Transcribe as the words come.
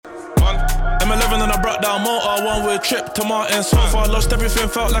broke down motor, one way trip to Martin so far. Lost everything,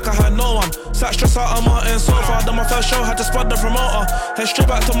 felt like I had no one. Sat stressed out on Martin so far. Done my first show, had to spot the promoter. Head straight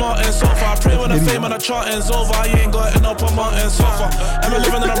back to Martin so far. Pray when the fame and the charting's over. You ain't got it up on Martin so far. I'm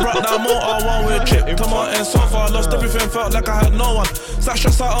living in a broke down motor, one way trip to Martin so far. Lost everything, felt like I had no one. Sat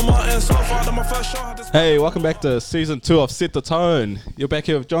stressed out on Martin so far. Done my first show, had to spot. Hey, welcome back to season 2 of Set the Tone. You're back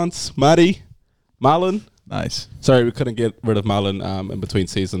here with Johns, Marty, Marlon. Nice. Sorry, we couldn't get rid of Marlon in between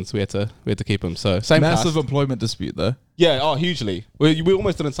seasons. We had to keep him. So same Massive cast. employment dispute though. Yeah, oh, hugely. We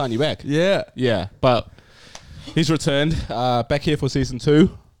almost didn't sign you back. Yeah. But he's returned. Back here for season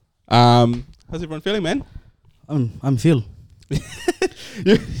 2. How's everyone feeling, man? I'm feel.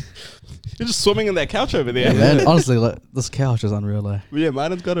 You're just swimming in that couch over there. Yeah, man. Honestly, like this couch is unreal. Like. Yeah,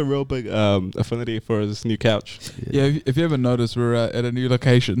 Martin's got a real big affinity for his new couch. Yeah. If you ever noticed, we're at a new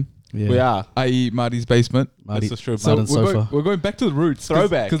location. Yeah. We are. I.e. Marty's basement. This is true. So Martin's sofa. we're going back to the roots.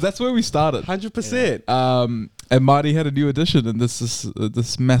 Throwback. Because that's where we started. 100%. And Marty had a new addition, and this is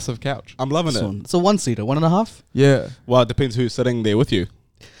this massive couch. I'm loving it. It's a one-seater, 1.5. Yeah. Well, it depends who's sitting there with you.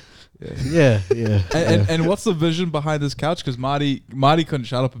 Yeah. And what's the vision behind this couch? Because Marty couldn't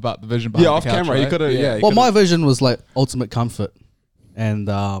shut up about the vision behind Yeah, the off couch, camera. right? He could have, yeah. Well, my vision was like ultimate comfort, and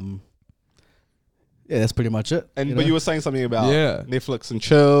yeah, that's pretty much it. And you but know? you were saying something about Yeah. Netflix and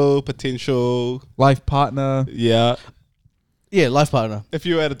chill, potential. Life partner. Yeah. Yeah, life partner. If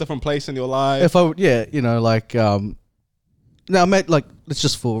you were at a different place in your life. If I would, yeah, you know, like now, mate, like it's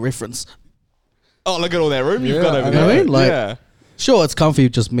just for reference. Oh, look at all that room you've Yeah, got over I know there. what I mean? Like- yeah. Sure, it's comfy,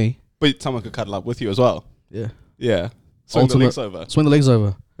 just me. But someone could cuddle up with you as well. Yeah, Yeah. Swing the Ultimate- legs over. swing the legs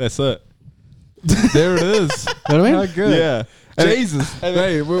over. That's it. There it is. You know what I How mean? good. Yeah. Jesus.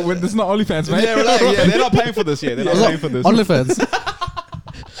 Hey, this is not OnlyFans, mate. Yeah, relax. Yeah, they're not paying for this yet. They're not paying for this. OnlyFans.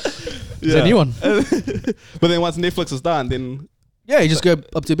 It's a new one. But then once Netflix is done, then Yeah, you just go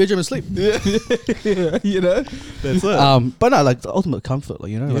up to your bedroom and sleep. You know? that's it. But no, like the ultimate comfort,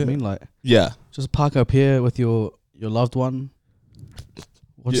 like you know what I mean, like Yeah. just park up here with your loved one,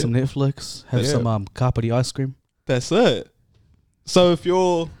 watch Yeah. some Netflix, have Yeah. some carpety ice cream. That's it. So if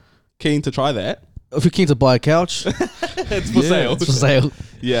you're keen to try that, If you're keen to buy a couch, it's for Yeah, sale. it's for sale.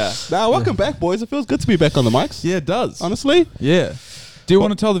 Yeah. Now, welcome back, boys. It feels good to be back on the mics. Yeah, it does. Honestly. Yeah. Do you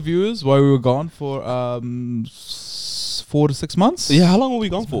want to tell the viewers why we were gone for 4 to 6 months? Yeah. How long were we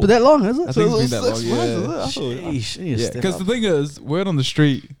gone for? But that long, is it? I think it's been that long. 6 Yeah. months, is it? I thought- Sheesh, you need to Yeah, step because up. the thing is, word on the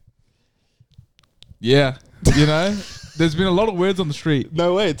street. Yeah, you know, there's been a lot of words on the street.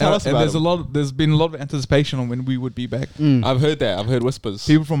 No way. Tell us about it. There's been a lot of anticipation on when we would be back. I've heard that. I've heard whispers.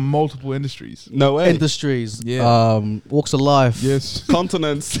 People from multiple industries. No way. Industries, Yeah. walks of life, Yes,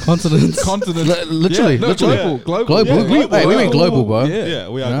 Continents. continents, continents. literally, Yeah, no, literally. global. Global. Yeah, we global. went global, bro. Yeah. Yeah,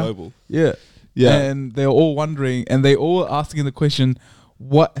 we are Yeah. global. Yeah, Yeah. and they're all wondering, and they all asking the question,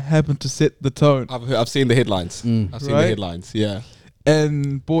 what happened to set the tone? I've seen the headlines. I've seen Right? the headlines. Yeah.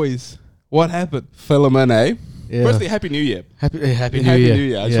 And boys, what happened? Fill 'em in, eh? Yeah. Firstly, Happy New Year. Happy New Happy Year. New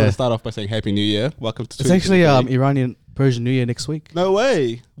Year. I just want to start off by saying Happy New Year. Welcome to It's actually 2023. Iranian Persian New Year next week. No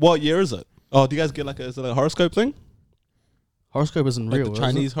way. What year is it? Oh, do you guys get is it a horoscope thing? Horoscope isn't Like real. the is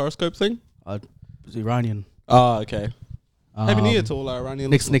Chinese horoscope thing? it? It's Iranian. Oh, okay. Happy New Year Um, to all our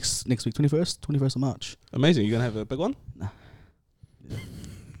Iranian next listeners. week, 21st of March. Amazing. You going to have a big one? Nah.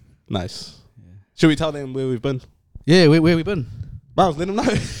 Nice. Should we tell them where we've been? Yeah, where we been? Miles, let them know.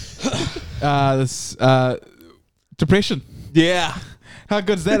 This depression. Yeah. How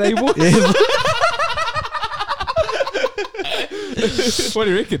good is that, Abel? What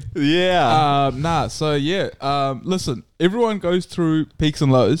do you reckon? Yeah. Listen, everyone goes through peaks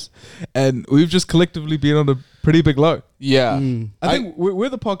and lows, and we've just collectively been on a pretty big low. Yeah. I think we're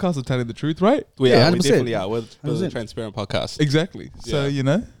the podcast of telling the truth, right? We Yeah, are. We 100%. definitely are. We're a 100%. transparent podcast. Exactly. So, Yeah. you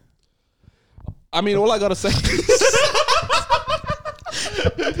know. I mean, all I got to say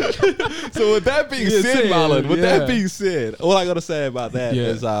So with that being Yeah, said, say it, Marlon, with yeah. that being said, all I got to say about that Yeah.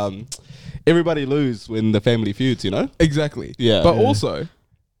 is everybody lose when the family feuds, you know? Exactly. Yeah. But Yeah. also,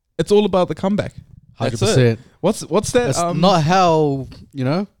 it's all about the comeback. 100%. What's that? It's not how,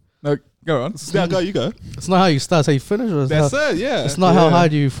 No, go on. Now go, you go. it's not how you start, it's how you finish. Or That's how, it, yeah. It's not how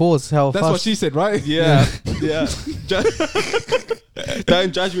hard you fall, it's how That's fast. what she said, right? Yeah, yeah.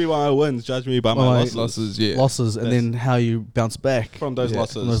 Don't judge me by my wins, judge me by my By my losses. Yeah. losses, and That's- then how you bounce back From those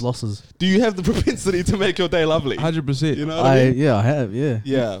losses. from those losses. Do you have the propensity to make your day lovely? 100%. You know what I mean? I have, yeah.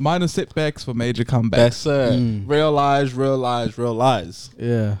 Yeah. Minor setbacks for major comebacks. That's it. Mm. Real lies, real lies, real lies.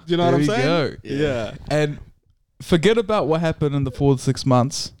 Yeah. Do you know what I'm There we saying? go. Yeah. And forget about what happened in the 4 to 6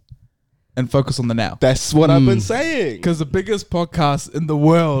 months. and focus on the now. That's what I've been saying. Because the biggest podcast in the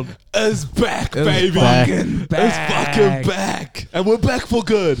world Is back, is baby. fucking back. It's fucking back. And we're back for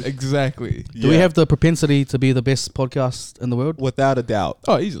good. Exactly. Do we have the propensity to be the best podcast in the world? Without a doubt.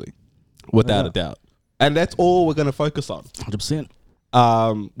 Oh, easily. Without a doubt. And that's all we're going to focus on.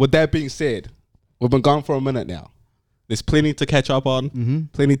 100%. With that being said, we've been gone for a minute now. There's plenty to catch up on,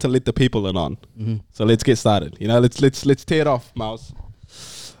 plenty to let the people in on. So let's get started. You know, let's tear it off, Miles.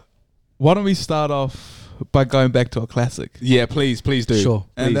 Why don't we start off by going back to a classic? Yeah, please do. Sure.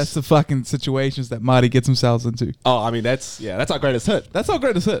 And Please. that's the fucking situations that Marty gets himself into. Oh, I mean, that's our greatest hit. That's our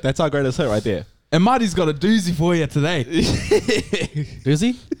greatest hit. That's our greatest hit right there. And Marty's got a doozy for you today. Does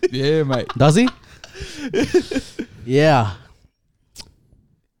he? Yeah, mate. Does he? Yeah.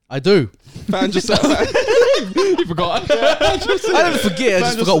 I do. Found yourself. You forgot. I didn't forget. I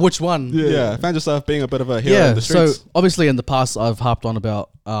just forgot which one. Yeah, found yourself being a bit of a hero Yeah. in the So streets. obviously in the past I've harped on about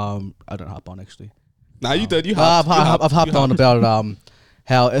I don't harp on actually. No, you did. You I've harped. harped on about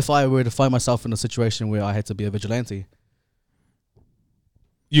how if I were to find myself in a situation where I had to be a vigilante,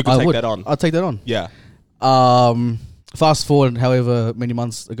 You can I take would. that on. I'd take that on. Yeah. Fast forward, however many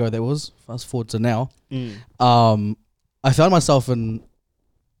months ago that was. Fast forward to now. I found myself in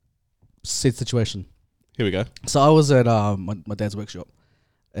said situation. Here we go. So I was at my dad's workshop,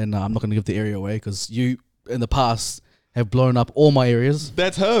 and I'm not going to give the area away because you in the past have blown up all my areas.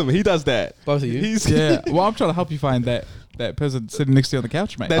 That's him. He does that. Both of you. He's Yeah. Well, I'm trying to help you find that person sitting next to you on the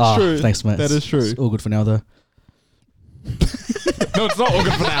couch, mate. That's true. Thanks, mate. That is true. It's all good for now, though. No, it's not all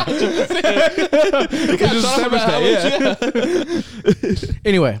good for now.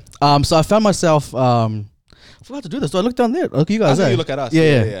 Anyway, so I found myself. I forgot to do this. Do I look down there? Look at you guys. I think eh? you look at us.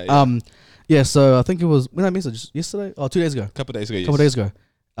 Yeah. Yeah. So I think it was when I messaged yesterday. 2 days ago. A couple days ago. A couple days ago.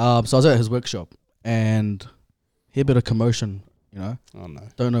 So I was at his workshop and hear a bit of commotion. You know, Oh no.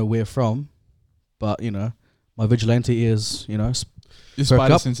 don't know where from, but you know, my vigilante ears. You know, Your Perk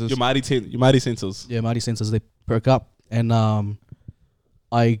spider up. senses. Your mighty sensors. yeah, mighty senses they perk up, and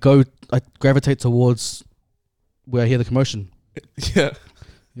I gravitate towards where I hear the commotion. Yeah.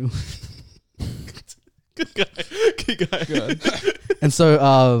 You- Good guy. And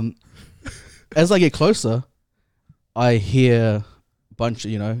so as I get closer, I hear a bunch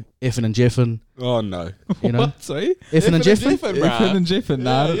of, effing and jeffing, Oh no. What? Sorry? effing and jeffing. Effing and jeffing.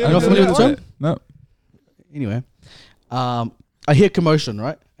 Nah, Yeah, yeah. You're not familiar with the term? No. Anyway, I hear commotion,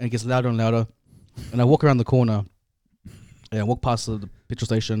 right? And it gets louder and louder. And I walk around the corner and I walk past the petrol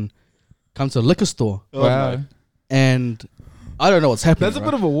station, come to a liquor store, Oh, Wow. no. and I don't know what's happening. That's a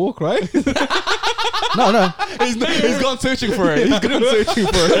bit of a walk, right? No. He's gone searching for it. He's gone searching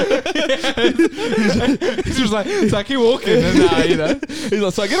for it. He's just like, so I keep walking and He's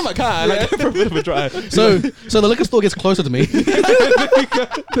like, so I get in my car and I go for a bit of a drive. So the liquor store gets closer to me.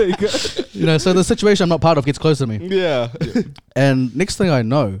 there you go. So the situation I'm not part of gets closer to me. Yeah. And next thing I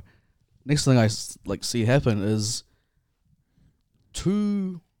see happen is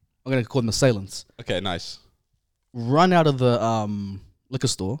two, I'm going to call them assailants, Okay, nice. run out of the liquor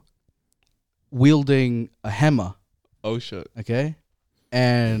store wielding a hammer, Oh shit. okay?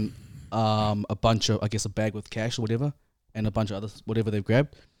 And a bunch of, I guess, a bag with cash or whatever, and a bunch of other, whatever they've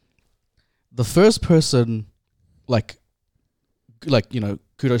grabbed. The first person,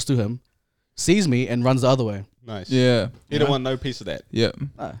 kudos to him, sees me and runs the other way. Nice. Yeah. He don't want no piece of that. Yeah. He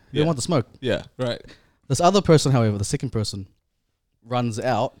Yeah. didn't want the smoke. Yeah. Right. This other person, however, the second person, runs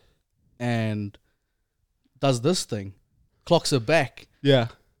out and does this thing, clocks it back, Yeah.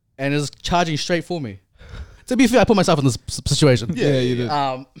 and is charging straight for me. To be fair, I put myself in this situation. Yeah, you did.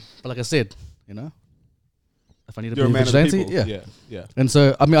 But like I said, if I need to You're a be a man of the vigilante, people. yeah. Yeah. And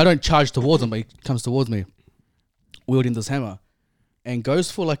so, I don't charge towards him, but he comes towards me, wielding this hammer, and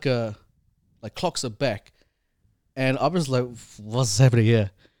goes for clocks it back. And I was like, what's happening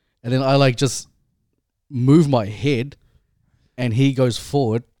here? And then I just move my head, and he goes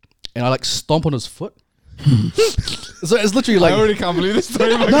forward, and I stomp on his foot. So it's literally I already can't believe this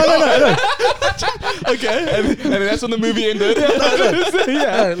story. no. Okay. And then that's when the movie ended.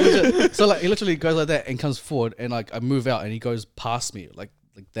 Yeah, legit. So he literally goes like that and comes forward, and I move out, and he goes past me like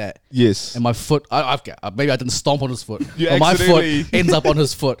that. Yes. And my foot, maybe I didn't stomp on his foot, You but my foot accidentally- ends up on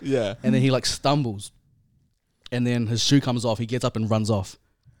his foot. Yeah. And then he stumbles, and then his shoe comes off. He gets up and runs off.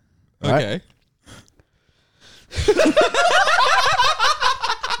 Okay.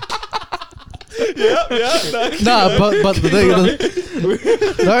 Yeah. Nah, but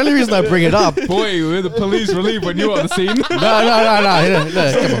the only reason I bring it up, Boy, we're the police relief when you were on the scene. no, come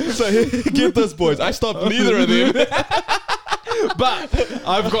on. So get this, boys. I stopped neither of them. But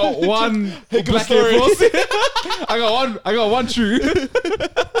I've got one black story. Air Force. I got one shoe.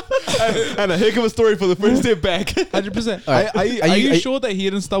 And a heck of a story for the first step back. 100%. Alright. Are you sure that he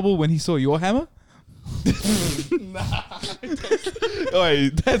didn't stumble when he saw your hammer? Wait,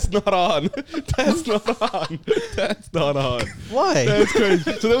 that's not on. That's not on. That's not on. Why? That's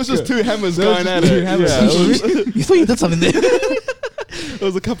crazy. So there was just two hammers going at two it. hammers. Yeah, You thought you did something there. it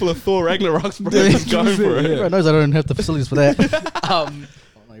was a couple of Thor Ragnarok's brothers going for it. Everyone knows I don't have the facilities for that.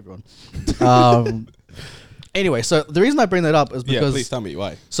 Not everyone. Anyway, so the reason I bring that up is Yeah, because please tell me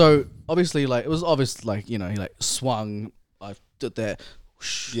why. so obviously, like it was obvious, like he like swung, I did that,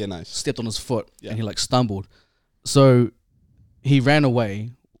 whoosh, Yeah, nice. stepped on his foot, Yeah. and he like stumbled. So he ran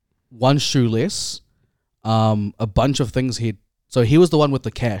away, one shoe less, a bunch of things so he was the one with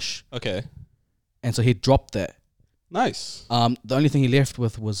the cash, Okay. and so he dropped that. Nice. The only thing he left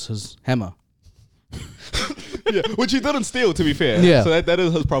with was his hammer. Yeah, which he didn't steal, to be fair. Yeah. So that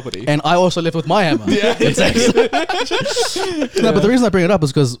is his property. And I also left with my hammer. Yeah. Exactly. No, but the reason I bring it up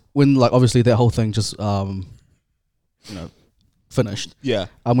is because when, like, obviously that whole thing just, finished. Yeah.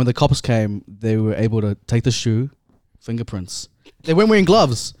 When the cops came, they were able to take the shoe, fingerprints. They weren't wearing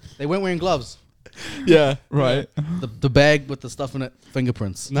gloves. Yeah. Right. The bag with the stuff in it,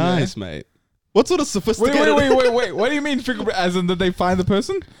 fingerprints. Nice, mate. What sort of sophisticated... Wait. What do you mean fingerprint? As in, did they find the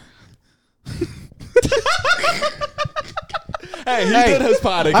person? Hey, he did his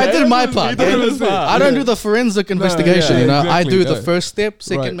part, okay? I did my part. He did man. his part. I don't do the forensic investigation, yeah, you know. I exactly, do the yeah. first step,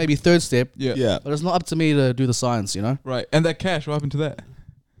 second, Right. maybe third step. Yeah. Yeah. But it's not up to me to do the science, you know. Right. And that cash, what happened to that?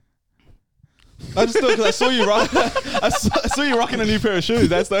 I just thought because I saw you rock. I saw you rocking a new pair of shoes.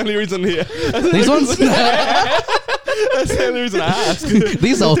 That's the only reason here. These ones? That's the only reason I asked.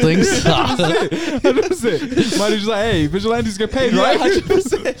 These old things. 100%. Marty's just like, hey, vigilantes get paid, right?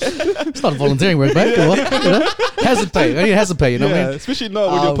 100%. It's not volunteering work, mate. Come on. You know? Hasn't pay. Only hasn't pay, you know what I Yeah, mean? especially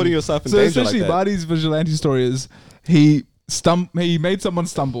not when you're putting yourself in So danger like essentially, that. Marty's vigilante story is he made someone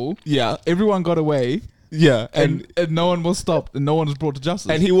stumble. Yeah, Everyone got away, yeah, and no one was stopped, and no one was brought to justice.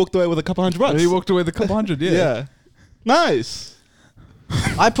 and he walked away with a couple $100. And he walked away with a couple hundred. Yeah. Yeah, nice.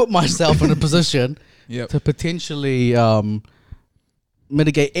 I put myself in a position Yep. to potentially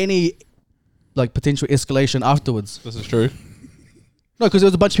mitigate any like potential escalation afterwards. This is true. No, because there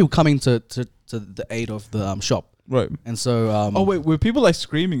was a bunch of people coming to the aid of the shop, Right. and so Oh wait, were people like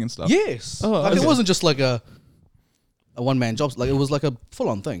screaming and stuff? yes, Oh, like okay. it wasn't just like a one man job. Like it was like a full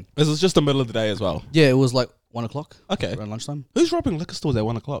on thing. This is just the middle of the day as well. Yeah, it was like 1 o'clock. Okay. Around lunchtime. Who's robbing liquor stores at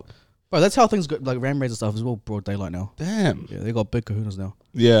 1 o'clock? Bro, that's how things go. Like ram raids and stuff is all broad daylight now. Damn. Yeah, they got big kahunas now.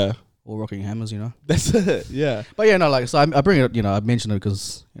 Yeah, All rocking hammers, you know. that's it. Yeah. But yeah, no, like so I bring it. You know, I mentioned it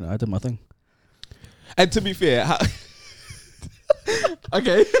because I did my thing. And to be fair,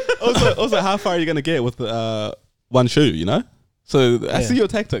 Okay. also, how far are you gonna get with one shoe? You know. So I Yeah. see your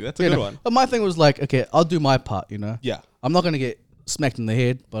tactic. That's a good No, one. But my thing was like, okay, I'll do my part. You know. Yeah. I'm not gonna get smacked in the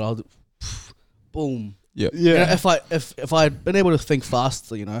head, but I'll do, boom. Yeah. You know, if I'd been able to think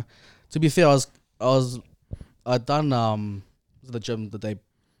faster, you know. To be fair, I'd done the gym the day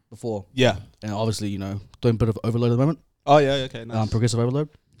before, Yeah. and obviously doing a bit of overload at the moment, Oh yeah. Okay. Nice. progressive overload.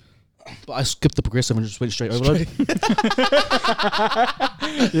 But I skipped the progressive and just went straight overload.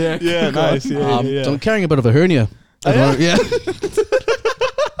 Yeah. yeah. Nice. Yeah. Yeah. So I'm carrying a bit of a hernia. Yeah.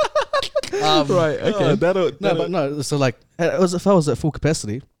 Right. Okay. That'll No, but no. So like, if I was at full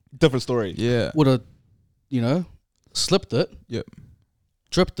capacity, different story. Yeah. would have, slipped it, Yep.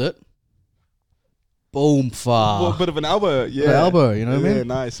 tripped it, boom, far. Well, a bit of an elbow. Yeah. An elbow, you know what I Yeah. mean?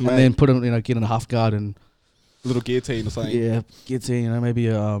 Nice. And Man. then put him, get in a half guard and little guillotine or something. yeah, get in, maybe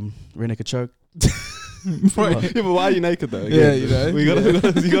a rear naked choke. Right. Yeah, but why are you naked though? Yeah, Again, you know.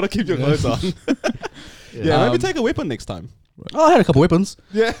 you gotta keep your clothes on. Yeah, maybe take a weapon next time. Oh, I had a couple weapons.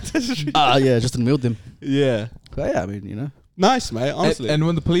 Yeah, that's true. Yeah, just didn't wield them. Yeah, But yeah, I mean, nice, mate. Honestly, And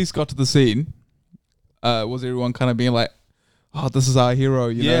when the police got to the scene, was everyone kind of being like, "Oh, this is our hero,"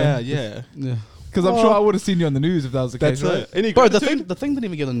 you know? yeah. yeah. Because I'm sure I would have seen you on the news if that was the That's case, right? it. Any Bro, gratitude? the thing didn't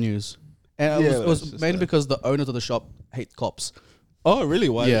even get on the news, and Yeah, it that's was just mainly a- because the owners of the shop hate cops. Oh, really?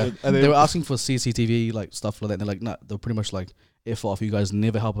 Why? Yeah, And they were asking for CCTV like stuff like that. And they're like, nah, they're pretty much like, F off, you guys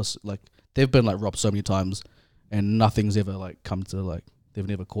never help us. Like they've been like robbed so many times, and nothing's ever like come to like they've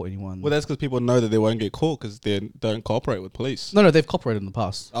never caught anyone. Well, that's because people know that they won't get caught because they don't cooperate with police. no, they've cooperated in the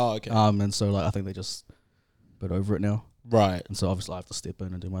past. Oh, okay. And so like I think they just a bit over it now, Right. and so obviously I have to step in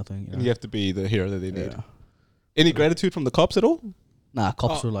and do my thing. And you have to be the hero that they need. Yeah. Any gratitude from the cops at all? Nah,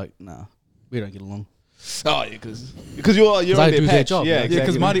 cops were like, nah, we don't get along. Oh, yeah, because you're I on their do their patch. job, Yeah, yeah. Yeah, exactly.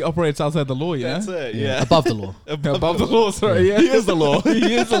 because Marty operates outside the law, yeah? That's it. Yeah. Above the law. Above the law, sorry, yeah. He is the law.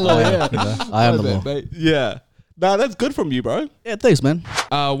 He is the law, yeah. I am the My law. bad, mate. Yeah. Nah, that's good from you, bro. Yeah, thanks, man.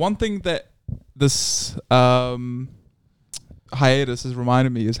 One thing that this hiatus has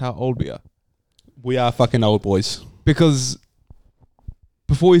reminded me is how old we are. We are fucking old boys. Because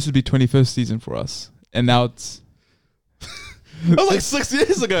before it used to be 21st season for us, and now it's... That was like 6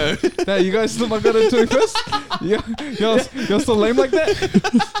 years ago. Now you guys still not got into 21st? You're still lame like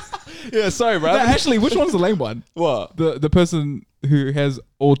that? Yeah, sorry, bro. No, actually, which one's the lame one? What? The person who has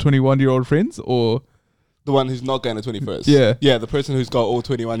all 21-year-old friends, or... The one who's not going to 21st. Yeah. Yeah, the person who's got all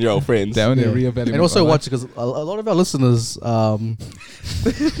 21-year-old friends. Down Yeah. reevaluate. And also watch, because a lot of our listeners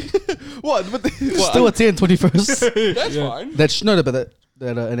What? But still attend 21st. That's fine. That's no, but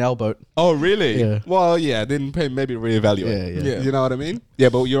that in our boat. Oh, really? Yeah. Well, yeah, then maybe reevaluate. Yeah. You know what I mean? Yeah,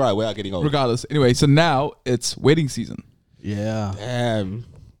 but you're right. We are getting old. Regardless. Anyway, so now it's wedding season. Yeah. Damn.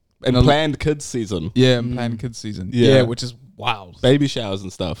 And And planned kids season. Yeah, and planned kids season. Yeah. Yeah, which is wild. Baby showers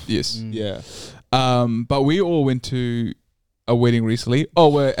and stuff. Yes. Yeah. But we all went to a wedding recently. Oh,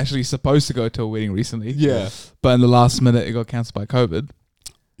 we're actually supposed to go to a wedding recently. Yeah. But in the last minute, it got cancelled by COVID.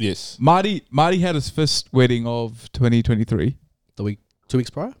 Yes. Marty had his first wedding of 2023. 2 weeks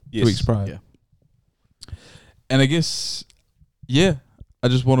prior. Yes. 2 weeks prior. Yeah. And I guess, yeah, I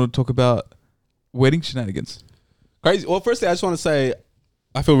just wanted to talk about wedding shenanigans. Crazy. Well, firstly, I just want to say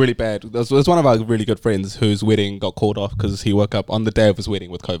I feel really bad. There's one of our really good friends whose wedding got called off because he woke up on the day of his wedding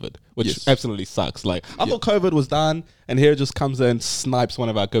with COVID, which Yes. absolutely sucks. Like, I thought COVID was done, and here it just comes in, snipes one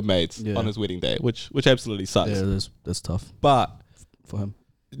of our good mates on his wedding day, which absolutely sucks. Yeah, that's tough But for him.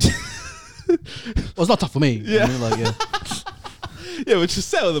 Well, it's not tough for me. Yeah. I mean, like, yeah. yeah, which is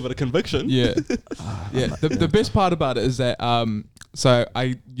sad with a bit of conviction. Yeah. Yeah. The best part about it is that, so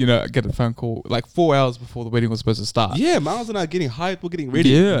I, get a phone call like 4 hours before the wedding was supposed to start. Yeah, Miles and I are getting hyped. We're getting ready.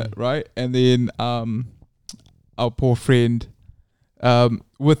 Yeah, right. And then our poor friend,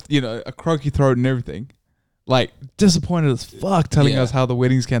 with a croaky throat and everything, like disappointed as fuck, telling Yeah. us how the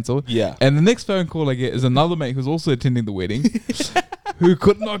wedding's cancelled. Yeah. And the next phone call I get is another mate who's also attending the wedding, who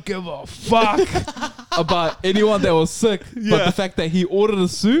could not give a fuck about anyone that was sick, but Yeah. the fact that he ordered a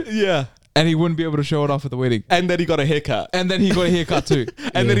suit Yeah. and he wouldn't be able to show it off at the wedding. And then he got a haircut. And then he got a haircut too.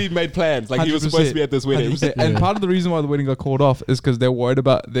 And then he made plans. Like, he was supposed to be at this wedding. 100%. And part of the reason why the wedding got called off is because they're worried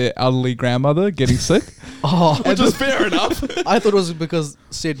about their elderly grandmother getting sick. Oh, Which is fair enough. I thought it was because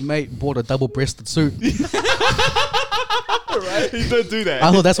said mate bought a double-breasted suit. Right? He did do that.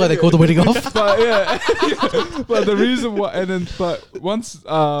 I thought that's why they called the wedding off. But yeah, but the reason why, but once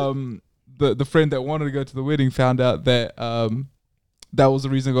the friend that wanted to go to the wedding found out that that was the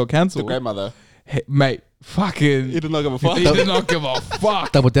reason it got The cancelled. grandmother. Hey, mate, fucking, He did not give a fuck. he did not give a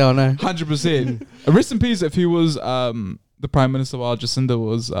fuck. Double down, eh? 100%. Rest in peace if he was the Prime Minister while Jacinda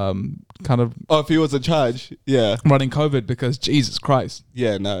was kind of Oh, if he was in charge. Yeah. running COVID, because Jesus Christ,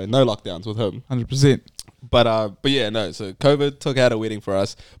 Yeah, no lockdowns with him. 100%. But yeah, no. So COVID took out a wedding for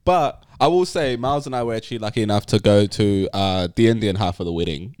us. But I will say, Miles and I were actually lucky enough to go to the Indian half of the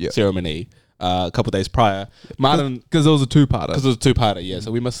wedding ceremony a couple of days prior. Martin, Because it was a two-parter. because it was a two-parter, yeah.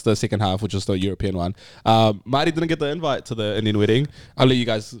 So we missed the second half, which was the European one. Marty didn't get the invite to the Indian wedding. I'll let you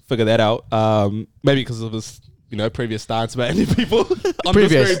guys figure that out. Maybe because of his, previous stance about Indian people on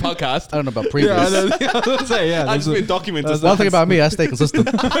this very podcast. I don't know about previous. I was gonna say, yeah. I just been documented. One thing about me, I stay consistent.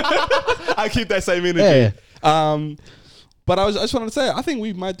 I keep that same energy. Yeah. But I just wanted to say, I think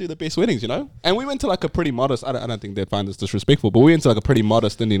we might do the best weddings, And we went to like a pretty modest, I don't think they'd find this disrespectful, but we went to like a pretty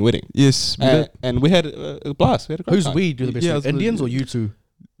modest Indian wedding. Yes. And we had a blast. We had a great Who's time. we do the best? Yeah, I Things? was gonna- Indians or you two?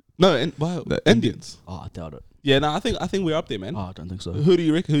 No, Indians. Oh, I doubt it. Yeah, no, I think we're up there, man. Oh, I don't think so. Who do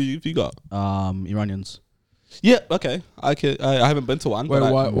you reckon? Who you got? Iranians. Yeah, okay. I haven't been to one. Wait,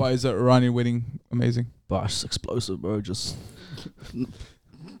 but why is that Iranian wedding amazing? But it's explosive, bro. Just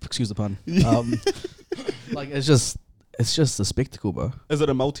excuse the pun. Like it's just a spectacle, bro. is it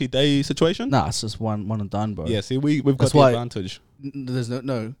a multi-day situation? Nah, it's just one and done, bro. Yeah, see, we've got That's the why- advantage. There's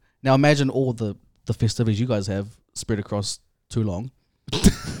no. Now imagine all the festivities you guys have spread across too long.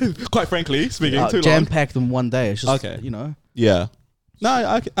 Quite frankly, speaking, too jam long. packed in one day. It's just Okay. Yeah. No,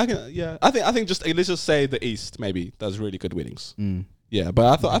 I can. Yeah, I think just let's just say the East maybe does really good weddings. Mm. Yeah,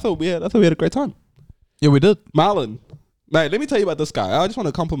 but I thought we had a great time. Yeah, we did. Marlon, mate, let me tell you about this guy. I just want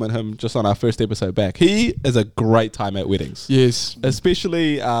to compliment him just on our first episode back. He is a great time at weddings, Yes.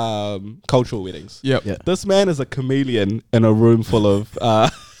 especially cultural weddings. Yep. Yeah. This man is a chameleon in a room full of.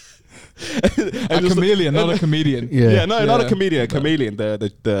 A chameleon, not a comedian. Yeah, no, not a Yeah. comedian. A chameleon,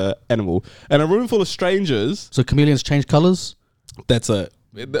 the animal, and a room full of strangers. So chameleons change colors. That's it.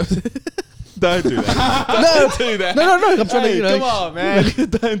 Don't do that. Don't do that. No. I'm trying to, you know. Come on, man.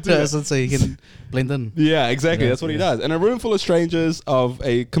 Don't do that. So you can blend in. Yeah, exactly. Yeah, That's what he yeah. does. In a room full of strangers of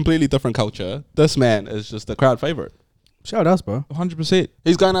a completely different culture, this man is just a crowd favorite. Shout out, bro. 100%.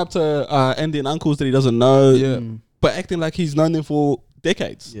 He's going up to Indian uncles that he doesn't know, Yeah. but acting like he's known them for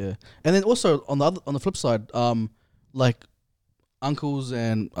decades. Yeah, and then also on the flip side, like uncles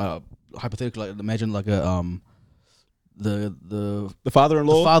and hypothetically, like, imagine like a the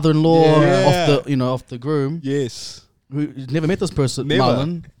father-in-law. father-in-law Yeah. of the groom Yes. who never met this person, Never.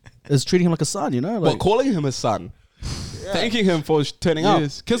 Marlon, is treating him like a son. You know, Well, like calling him his son. Thanking him for turning up.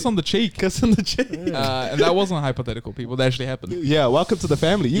 Yes. Kiss on the cheek. Kiss in the cheek. And that wasn't hypothetical, people. That actually happened. Yeah, welcome to the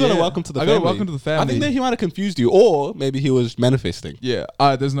family. You got to Yeah. welcome to the I family. gotta welcome to the I family. think that he might have confused you, or maybe he was manifesting. Yeah.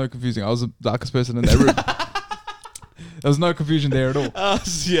 There's no confusing. I was the darkest person in that room. There was no confusion there at all.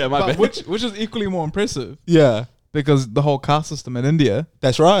 Yeah, my But bad. which is equally more impressive Yeah, because the whole caste system in India,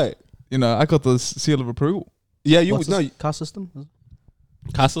 that's right. you know, I got the seal of approval. Yeah, you what's know this car system?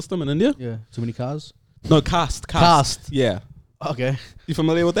 caste system in India. Yeah, too many cars. No, caste. Caste. Yeah, Okay. you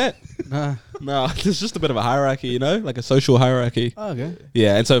familiar with that? Nah. No, there's just a bit of a hierarchy, you know, like a social hierarchy. Okay.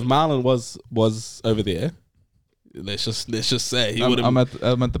 Yeah, and so if Marlon was over there, let's just say he would have.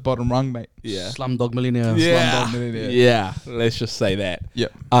 I'm at the bottom rung, mate. Yeah, Slumdog Millionaire. yeah, Slumdog Millionaire. yeah. Let's just say that.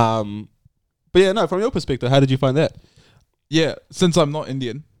 Yep. But yeah, no. From your perspective, how did you find that? Yeah. Since I'm not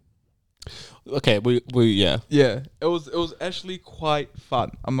Indian. Okay, we yeah. Yeah. It was actually quite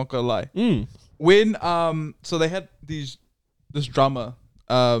fun. I'm not gonna lie. Mm. When so they had this drummer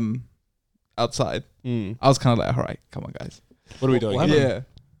outside. Mm. I was kind of like, all right, come on, guys. What are we doing? What here? happened?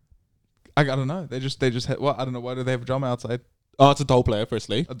 Yeah. I don't know. They just had. Well, I don't know. Why do they have a drummer outside? Oh, it's a doll player.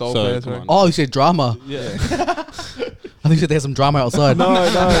 Firstly, A doll So, player, come sorry. on. Oh, you said drama. Yeah. I think you said they had some drama outside. No.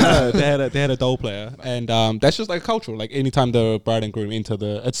 They had a doll player, and that's just like cultural. Like anytime the bride and groom enter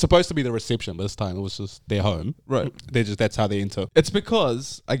it's supposed to be the reception, but this time it was just their home. Right. That's how they enter It's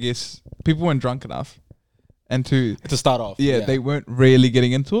because I guess people weren't drunk enough, and to start off. they weren't really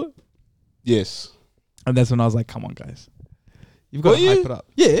getting into it, Yes. and that's when I was like, come on, guys, you've got to hype it up.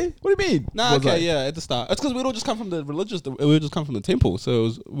 Yeah. What do you mean? Nah, Was okay, like- yeah, at the start. It's because we'd all just come from the religious. We all just come from the temple, so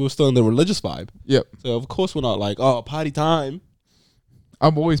we were still in the religious vibe. Yep. So of course we're not like, oh, party time.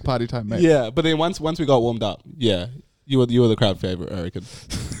 I'm always party time, mate. Yeah, but then once we got warmed up, yeah, you were the crowd favorite, I reckon.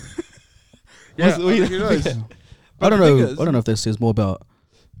 Yeah. Who knows? I don't the thing know. is- I don't know if that says more about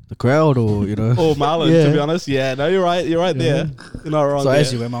the crowd or Or Marlon, to Yeah. be honest. Yeah, no, you're right. You're right there. You're not wrong. So there.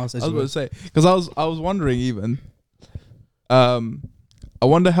 as you were, Miles, as I was you about were. to say because I was wondering even. I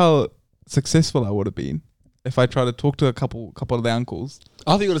wonder how successful I would have been if I tried to talk to a couple of the uncles.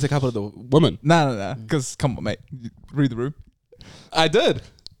 I think it was a couple of the women. No. Because come on, mate, you read the room. I did.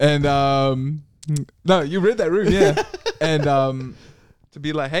 And no, you read that room, yeah. And to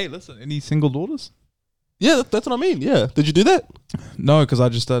be like, hey, listen, any single daughters? Yeah, that's what I mean. Yeah. Did you do that? No, because I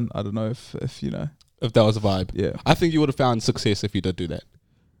just don't. I don't know if you know. If that was a vibe. Yeah. I think you would have found success if you did do that.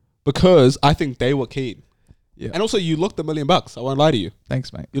 Because I think they were keen. Yeah. And also you looked $1,000,000. I won't lie to you.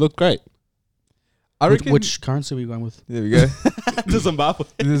 Thanest, mate. You looked great. I Which, reckon. which currency are we going with? There we go. To Zimbabwe.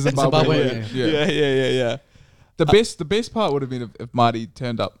 This is Zimbabwe. Zimbabwe, Yeah. Yeah. The best part would have been if Marty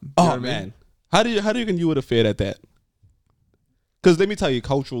turned up. You know Oh what I mean? man. How do you reckon you would have fared at that? Because let me tell you,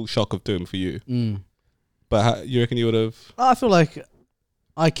 cultural shock of doom for you. Mm. But how, you reckon you would have? I feel like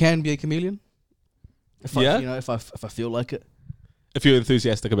I can be a chameleon. If Yeah? I, if I feel like it. If you're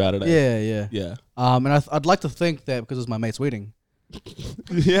enthusiastic about it. Yeah. Yeah. And I'd like to think that because it's my mate's wedding,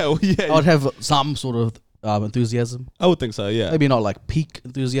 Yeah. Well, yeah. I'd have some sort of enthusiasm. I would think so. Yeah. Maybe not like peak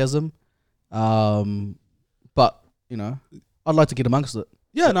enthusiasm, but you know, I'd like to get amongst it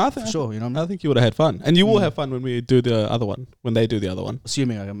Yeah. No, I for think sure. You know, what I mean? I think you would have had fun, and you will have fun when we do the other one. When they do the other one.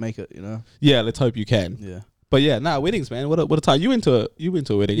 Assuming I can make it. You know. Yeah. Let's hope you can. Yeah. But yeah, weddings, man. What a time. You went to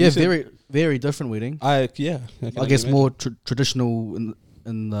a wedding. Yeah. You said- Very very different wedding. I guess more traditional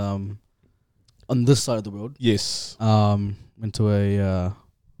in on this side of the world. Yes. Into a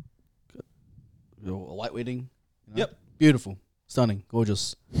white wedding. You know? Yep. Beautiful, stunning,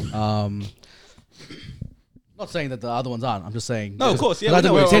 gorgeous. Not saying that the other ones aren't. I'm just saying. No, of course. Yeah. I we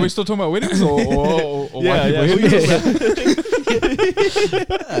didn't know. really Are we still talking about weddings or Yeah, white yeah. people? Who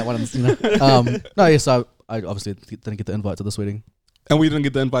you- One of them, you know. No, yes, I obviously didn't get the invite to this wedding. And we didn't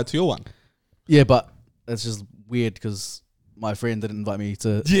get the invite to your one. Yeah, but it's just weird because my friend didn't invite me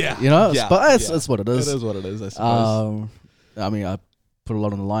to. Yeah. You know, Yeah, but it's yeah. what it It is. is what it is, I suppose. I mean, I put a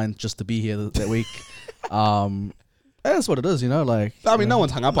lot on the line just to be here that week. That's what it is, you know. Like, I mean, you no know.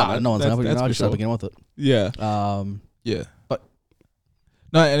 one's hung up on it. No one's hung up on it. You That's know, I for just started sure. beginning with it. Yeah. Yeah. But-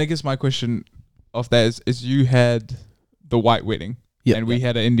 no, and I guess my question of that is you had the white wedding Yeah. and we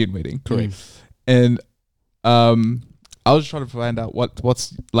had an Indian wedding. Correct. And I was trying to find out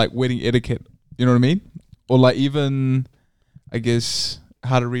what's like wedding etiquette. You know what I mean? Or like even, I guess,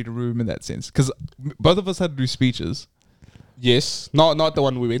 how to read a room in that sense. Because both of us had to do speeches. Yes, not the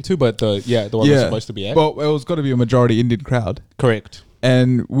one we went to, but the one we're supposed to be at. Well, it was got to be a majority Indian crowd, Correct.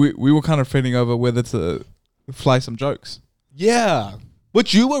 and we were kind of fretting over whether to fly some jokes. Yeah,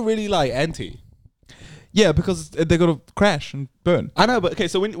 which you were really like anti. Yeah, because they're gonna crash and burn. I know, but okay.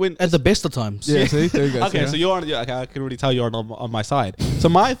 So when At the best of times. Yeah, see, there you go. okay, so you're on. Yeah, okay, I can already tell you're on my side. So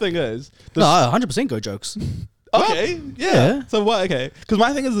my thing is, No, I 100% go jokes. okay, yeah. Yeah. So what? Okay, because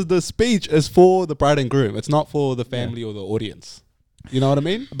my thing is the speech is for the bride and groom. It's not for the family or the audience. You know what I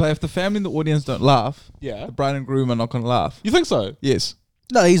mean? But if the family and the audience don't laugh, Yeah. the bride and groom are not gonna laugh. You think so? Yes.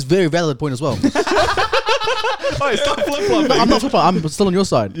 No, he's very valid point as well. Oh, stop flip flopping. No, I'm not flipping. I'm still on your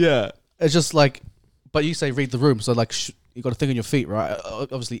side. Yeah. It's just like, but you say read the room, so like you got to think on your feet, right?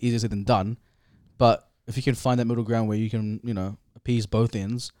 Obviously, easier said than done. But if you can find that middle ground where you can, appease both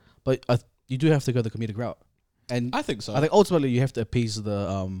ends, but you do have to go the comedic route. And I think so. I think ultimately you have to appease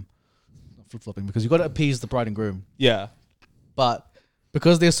the flip flopping because you got to appease the bride and groom. Yeah. But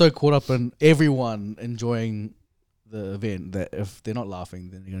because they're so caught up in everyone enjoying the event, that if they're not laughing,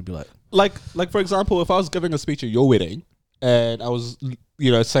 then you're gonna be Like for example, if I was giving a speech at your wedding and I was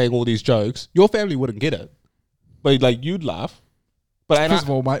saying all these jokes, your family wouldn't get it, but like you'd laugh. But First of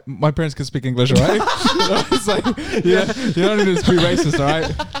all, my parents can speak English, all right? It's like, you don't need to be racist, all right?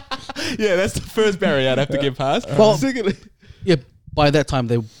 yeah, that's the first barrier I'd have to get past. Well, secondly, yeah. By that time,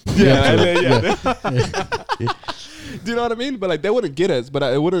 they yeah. Do you know what I mean? But like they wouldn't get it. But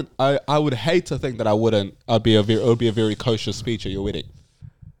I would hate to think that I wouldn't. It would be a very kosher speech at your wedding.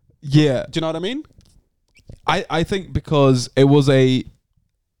 Yeah. Do you know what I mean? I think because it was a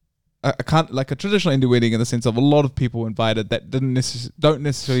traditional Indian wedding in the sense of a lot of people invited that don't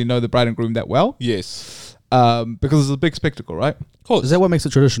necessarily know the bride and groom that well. Yes. Because it's a big spectacle, right? Of course. Is that what makes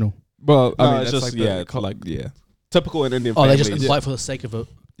it traditional? Well, No, I mean, it's that's just yeah. typical in Indian Oh, they families. just invite for the sake of it.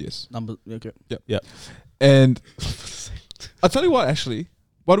 Yes. Number. Okay. Yeah. And I'll tell you what, actually,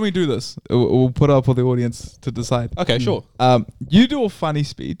 why don't we do this? We'll put it up for the audience to decide. Okay, sure. You do a funny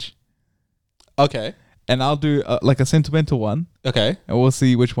speech, Okay. and I'll do like a sentimental one, Okay. and we'll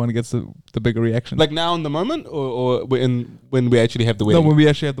see which one gets the bigger reaction. Like now in the moment, or when we actually have the wedding. no, when we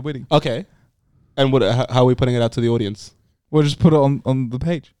actually have the wedding, Okay. And how are we putting it out to the audience? we'll just put it on the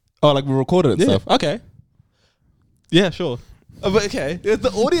page. Oh, like we recorded and Yeah. stuff. Okay. Yeah, sure. But okay, the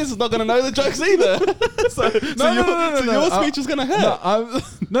audience is not going to know the jokes either. so your speech is going to hurt.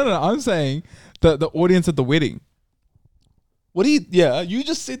 No, I'm saying the audience at the wedding. What do you? Yeah, you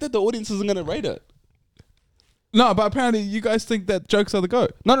just said that the audience isn't going to rate it. No, but apparently you guys think that jokes are the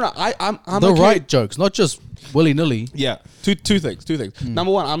goat. No. I'm The okay. right jokes, not just willy nilly. Yeah. Two things.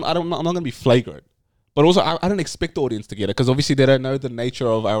 Number one, I'm not going to be flagrant. But also, I don't expect the audience to get it because obviously they don't know the nature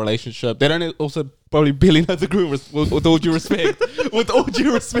of our relationship. They don't also probably barely know the groom. With all due respect,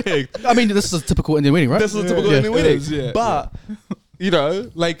 I mean, this is a typical Indian wedding, right? this is a typical Yeah. Indian wedding. It is, yeah. But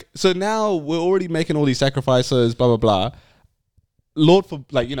so now we're already making all these sacrifices, blah blah blah. Lord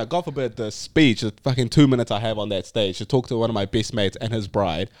God forbid the speech, the fucking 2 minutes I have on that stage to talk to one of my best mates and his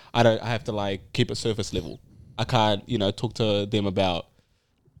bride. I have to like keep it surface level. I can't talk to them about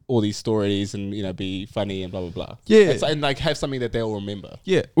all these stories and be funny and blah blah blah. Yeah. and like have something that they'll remember.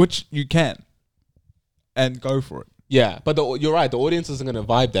 Yeah, which you can, and go for it. Yeah, but you're right. The audience isn't gonna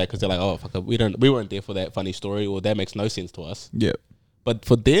vibe that because they're like, oh fuck, we weren't there for that funny story, or that makes no sense to us. Yeah. But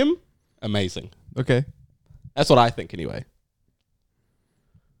for them, amazing. Okay. That's what I think anyway.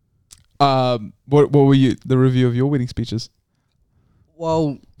 What were the review of your wedding speeches?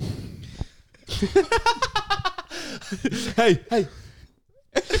 Well, Hey.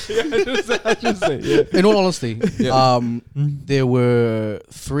 I just say, yeah. in all honesty, Yeah. there were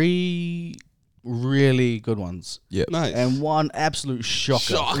 3 really good ones Yeah. Nice. and 1 absolute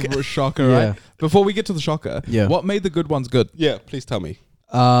shocker. Shocker, Yeah. right? Before we get to the shocker, Yeah. what made the good ones good? Yeah, please tell me.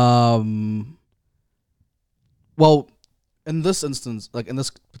 Well, in this instance, like in this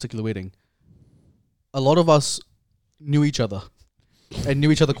particular wedding, a lot of us knew each other and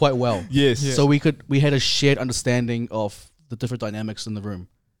knew each other quite well. Yes. Yeah. So we had a shared understanding of the different dynamics in the room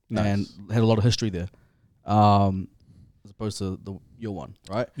and had a lot of history there, as opposed to your one,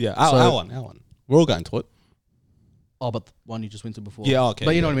 right? Yeah. So- Our one. We're all going to it. Oh, but the one you just went to before. Yeah, okay,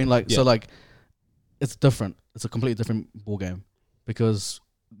 But you know yeah, what I mean? Like, yeah. so like, it's different. It's a completely different ball game because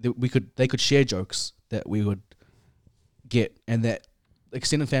they could share jokes that we would get, and that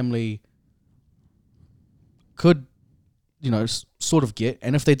extended family could, sort of get.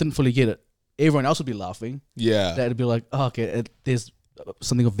 And if they didn't fully get it, everyone else would be laughing, Yeah. that'd be like, oh, okay, there's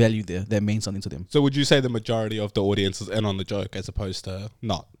something of value there that means something to them. So would you say the majority of the audience is in on the joke as opposed to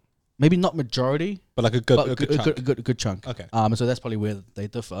not? Maybe not majority, But like a good chunk. good chunk. Okay. So that's probably where they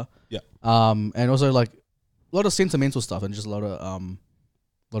differ. Yeah. And also like a lot of sentimental stuff and just a lot of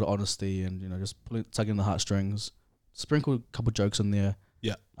honesty and just tugging the heartstrings. Sprinkle a couple jokes in there.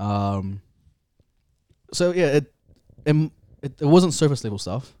 Yeah. So yeah, it wasn't surface level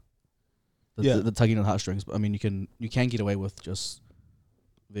stuff. The tugging on the heartstrings, but I mean you can get away with just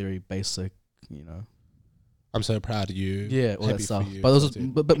very basic, I'm so proud of you. Yeah, all that Happy stuff. for you. But there was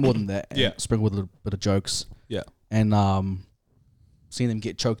a bit more than that. And Yeah. Sprinkled with a little bit of jokes. Yeah. And seeing them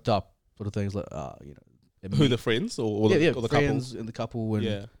get choked up, sort of things like Who, the friends or the the friends couple? and the couple and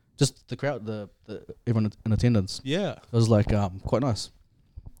Yeah. just the crowd, the everyone in attendance. Yeah. It was like quite nice.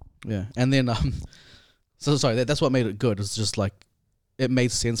 Yeah. And then so sorry, that's what made it good. It's just like it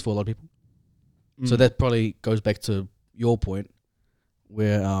made sense for a lot of people. So that probably goes back to your point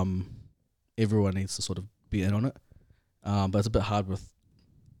where everyone needs to sort of be in on it. But it's a bit hard with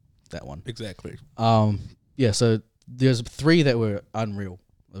that one. Exactly. Yeah, so there's 3 that were unreal.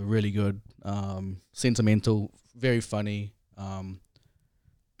 They're really good. Sentimental, very funny. I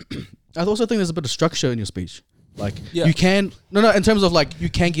also think there's a bit of structure in your speech. Like you can in terms of like you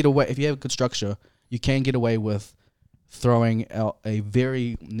can get away if you have good structure, you can get away with throwing out a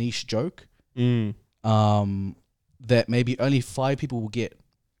very niche joke that maybe only 5 people will get.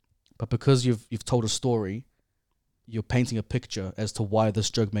 But because you've told a story, you're painting a picture as to why this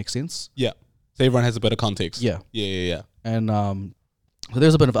joke makes sense. Yeah. So everyone has a bit of context. Yeah. Yeah. And so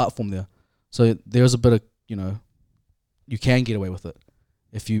there's a bit of art form there. So there's a bit of, you can get away with it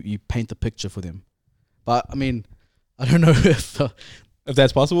if you paint the picture for them. But I mean, I don't know if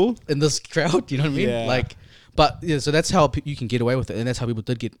that's possible in this crowd, you know what I mean? Yeah. Like, but yeah, so that's how you can get away with it. And that's how people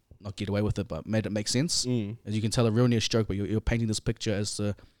did not get away with it, but made it make sense. As you can tell a real niche joke, but you're painting this picture as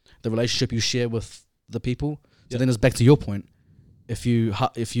the relationship you share with the people. So then it's back to your point. If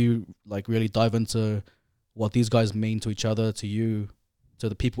you like really dive into what these guys mean to each other, to you, to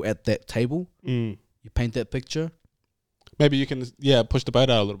the people at that table, you paint that picture. Maybe you can push the boat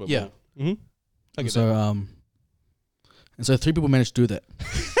out a little bit Yeah. more. Mm-hmm. And so 3 people managed to do that.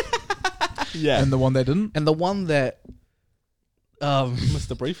 Yeah. And the one that didn't? And the one that Missed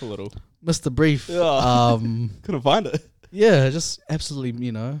the brief a little. missed the brief. Couldn't find it. Yeah, just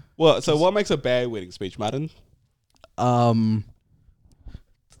absolutely, Well, so what makes a bad wedding speech, Martin?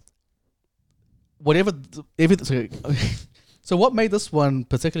 So what made this one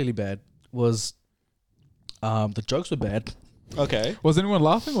particularly bad was the jokes were bad. Okay. Was anyone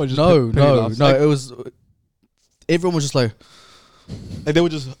laughing or just No. laughs? Like, It was everyone was just like And they were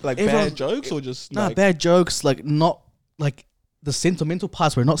just like Everyone- bad jokes or just nah, like, bad jokes, like not like the sentimental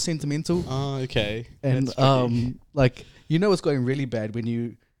parts were not sentimental. Oh, okay. And That's tricky. like it's going really bad when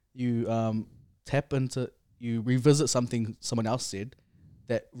you tap into you revisit something someone else said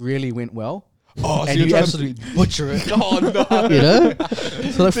that really went well. Oh, so and you're you trying absolutely butcher it. Oh no.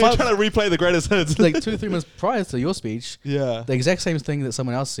 So like So you're trying to replay the greatest hits. like 2 or 3 minutes prior to your speech, Yeah. the exact same thing that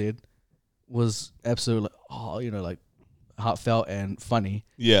someone else said was absolutely like heartfelt and funny.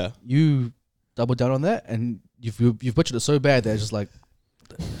 Yeah. You double down on that and you've butchered it so bad that it's just like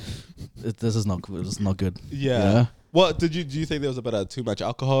this is not good. This is not good. Yeah. What do you think there was a bit of too much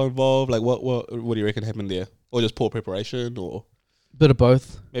alcohol involved? Like what do you reckon happened there? Or just poor preparation or Bit of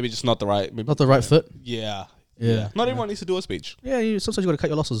both. maybe just not the right Not the right fit. Yeah. Yeah. Not everyone needs to do a speech. Yeah, sometimes you got to cut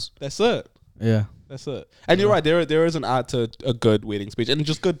your losses. That's it. Yeah. That's it. And you're right, there is an art to a good wedding speech and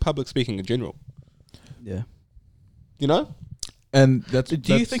just good public speaking in general. Yeah. You know? and that's.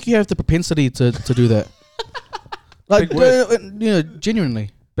 Do you think you have the propensity to do that? Like, Big word.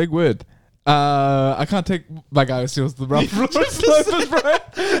 genuinely. Big word. I can't take my guy who steals the rough slopers, bro.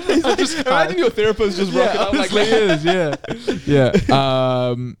 He's like, just imagine your therapist just rocking up like honestly is, yeah.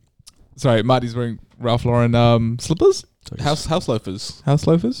 Sorry, Marty's wearing Ralph Lauren slippers. house loafers. House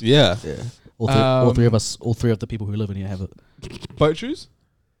loafers. Yeah. Yeah. All three of us, all 3 of the people who live in here have it. Boat shoes.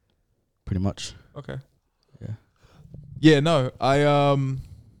 Pretty much. Okay. Yeah. Yeah. No. I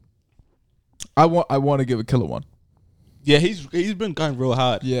want to give a killer one. Yeah, he's been going real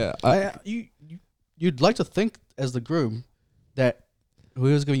hard. Yeah. You'd like to think as the groom that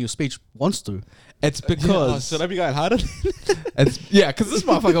whoever's giving you a speech wants to. It's because should I be going harder? because this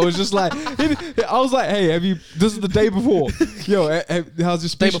motherfucker was just like, I was like, hey, this is the day before. Yo, how's your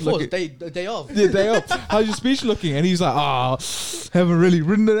speech looking? The day of. Yeah, day up. How's your speech looking? And he's like, haven't really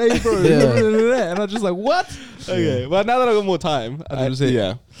written it, bro. Yeah. And I'm just like, what? Okay, well now that I got more time,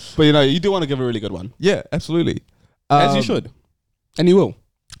 Yeah. But you do want to give a really good one, Yeah, absolutely. as you should, and you will.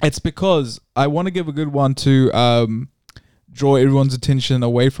 It's because I want to give a good one to draw everyone's attention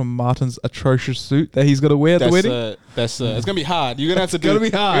away from Martin's atrocious suit that he's going to wear at the wedding. It's gonna be hard. You're gonna have to It's gonna be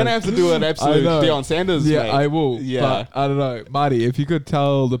hard. You're gonna have to do an absolute Deion Sanders. Yeah, mate. I will. Yeah. But I don't know, Marty. If you could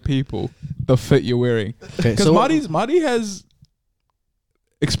tell the people the fit you're wearing, Okay, because so Marty has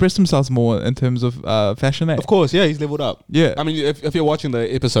expressed himself more in terms of fashion. Of course, yeah, he's leveled up. Yeah, I mean, if you're watching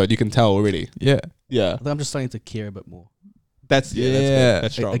the episode, you can tell already. yeah, Yeah, I think I'm just starting to care a bit more. that's Yeah. good.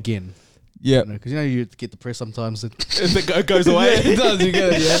 That's strong. Again. yeah. Because you get depressed sometimes. And It goes away. It does. You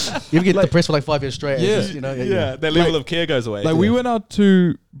get it. Yeah. you ever get depressed for like 5 years straight. Yeah. And just, Yeah, that level of care goes away. Like we went out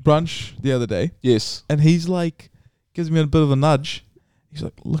to brunch the other day, yes. and he's like, gives me a bit of a nudge. He's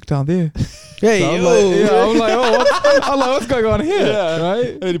like, look down there. Hey, So I'm like, what's going on here? Yeah. Right?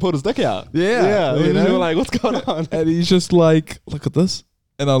 And then he pulled his dick out. Yeah. You You know, know? like, what's going on? And he's just like, look at this.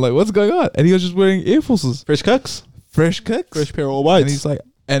 And I'm like, what's going on? And he was just wearing Air Forces. Fresh kicks, Fresh kicks. fresh pair of all whites. And he's like,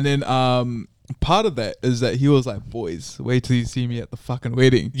 and then part of that is that he was like, boys, wait till you see me at the fucking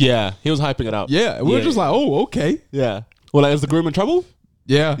wedding. yeah, he was hyping it up. Yeah. And we were Yeah. just like, oh, okay. Yeah. Well, like, is the groom in trouble?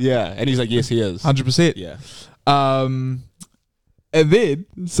 Yeah. Yeah. And he's like, yes, he is. 100%. Yeah. And then,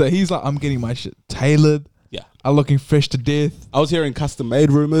 so he's like, I'm getting my shit tailored. Yeah. I'm looking fresh to death. I was hearing custom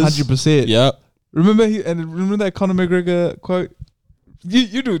made rumors. 100%. Yeah. Remember that Conor McGregor quote?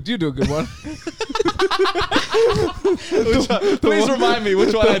 You do a good one. Please remind me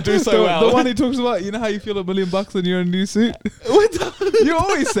which one I do so well. The one he talks about, you know how you feel $1 million and you're in a new suit? You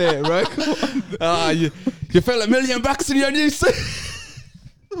always say it, right? Come on. you feel $1 million in your new suit.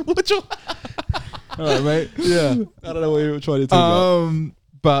 Which one? All right, mate. Yeah. I don't know what you were trying to talk about.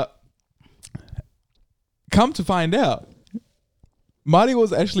 But come to find out, Marty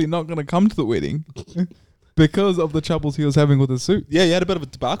was actually not going to come to the wedding because of the troubles he was having with his suit. Yeah, you had a bit of a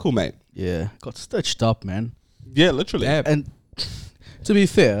debacle, mate. Yeah. Got stitched up, man. Yeah, literally. Yeah. And to be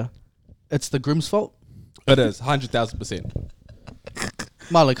fair, it's the groom's fault. It is 100,000%.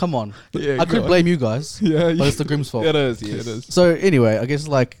 Marlon, come on. Yeah, I could blame you guys, Yeah, but it's the groom's fault. It is. Yes. it is. So anyway, I guess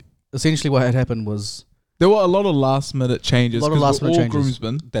like essentially what had happened was There were a lot of last minute changes. A lot of 'cause last we're minute all changes.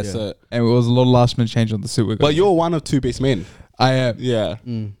 groomsmen, That's Yeah. it. and it was a lot of last minute change on the suit. But you're one of two best men. I am. Yeah.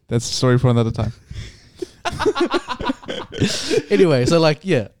 That's a story for another time. anyway, so like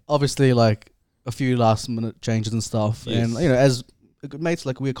yeah, obviously like a few last minute changes and stuff, Yes. and as mates,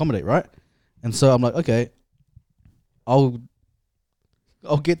 like we accommodate, right? And so I'm like, okay, I'll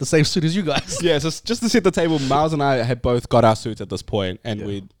get the same suit as you guys. Yeah, so just to set the table, Miles and I had both got our suits at this point, and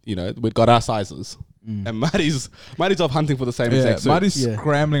Yeah. we'd got our sizes. And Marty's off hunting for the same Yeah, exact suit. Marty's Yeah.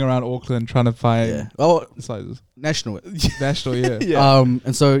 scrambling around Auckland trying to find Yeah. Oh, sizes. national. National, yeah. Yeah.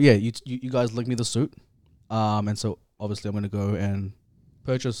 And so yeah, you guys linked me the suit. And so obviously I'm gonna go and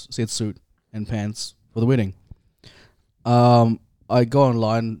purchase said suit and pants for the wedding. I go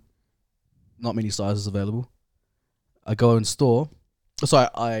online, not many sizes available. I go in store. So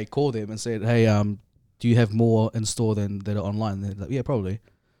I call them and said, hey, do you have more in store than that are online? They're like, yeah, probably.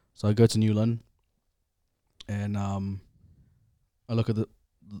 So I go to Newland and I look at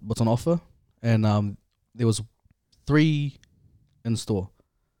what's on offer, and there was 3 in store,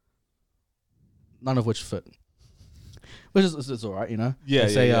 none of which fit. Which is it's all right, you know. Yeah,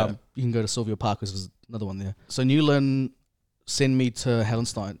 They say yeah. you can go to Sylvia Park, because there's another one there. So Newland send me to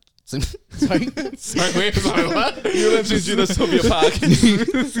Hallenstein. Sorry. Sorry, wait, sorry, what? You went to Sylvia Park.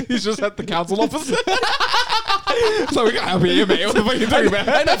 He's just at the council office. So we got help you, mate. What the fuck are you talking about?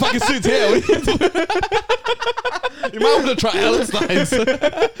 Ain't no fucking suits here. You might want to try Hallenstein's.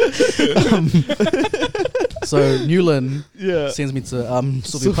 So Newland Yeah. sends me to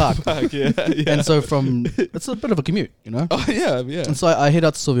Sylvia Park. Yeah, yeah. And so it's a bit of a commute, you know. Oh, yeah, yeah. And so I head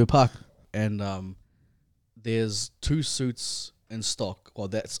out to Sylvia Park, and there's 2 suits in stock. Well,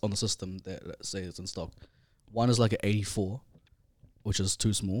 that's on the system that says it's in stock. One is like an 84, which is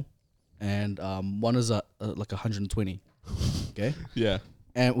too small, and one is like 120. Okay, Yeah.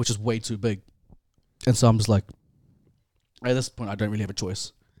 and which is way too big. And so I'm just like, at this point, I don't really have a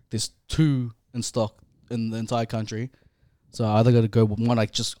choice. There's 2 in stock in the entire country. So I either got to go with one I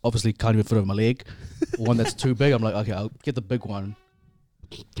just obviously can't even fit over my leg, or one that's too big. I'm like, okay, I'll get the big one.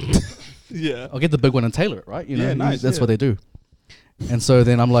 Yeah. I'll get the big one and tailor it, right? You know, Yeah, nice, that's yeah. what they do. And so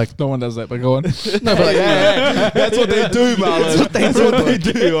then I'm like, No one does that, but go on. no, but like, That's what they do, Marlon. That's what they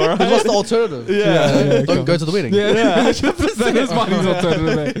do, all right? what's the alternative? Yeah. Don't go to the wedding. Yeah. That is Marty's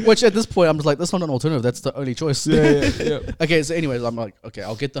alternative, mate. Which at this point I'm just like, that's not an alternative. That's the only choice. Yeah. Okay, so anyways, I'm like, okay,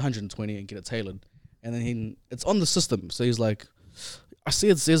 I'll get the 120 and get it tailored. And then it's on the system. So he's like, I see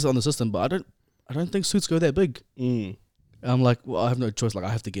it says on the system, but I don't think suits go that big. Mm. And I'm like, well, I have no choice. Like, I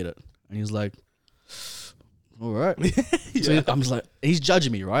have to get it. And he's like, all right. So I'm just like, he's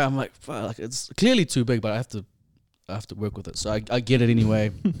judging me, right? I'm like, fuck, like it's clearly too big, but I have to work with it. So I get it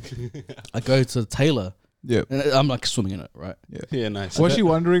anyway. I go to the tailor. Yeah. And I'm like swimming in it, right? Yeah, nice. Was she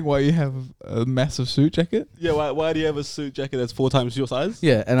wondering why you have a massive suit jacket? Yeah, why do you have a suit jacket that's 4 times your size?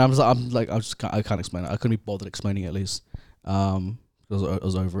 Yeah, and I can't explain it. I couldn't be bothered explaining it at least. I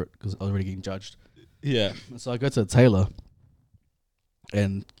was over it because I was already getting judged. Yeah. So I go to the tailor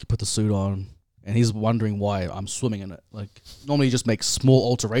and put the suit on, and he's wondering why I'm swimming in it. Like normally you just make small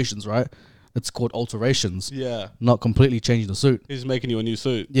alterations, right? It's called alterations. Yeah. Not completely changing the suit. He's making you a new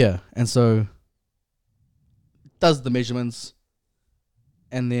suit. Yeah, and so does the measurements,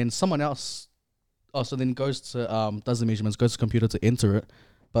 and then someone else so then goes to does the measurements, goes to the computer to enter it,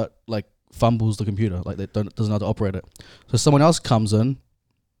 but like fumbles the computer, like they doesn't know how to operate it. So someone else comes in,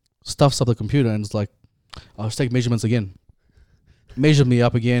 stuffs up the computer, and is like, "I'll just take measurements again, measure me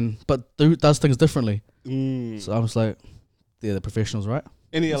up again," but does things differently. So I was like, "Yeah, the professionals, right?"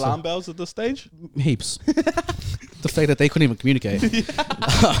 Any alarm bells at this stage? Heaps. The fact that they couldn't even communicate,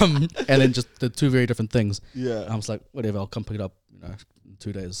 and then just the two very different things. Yeah. I was like, whatever, I'll come pick it up, in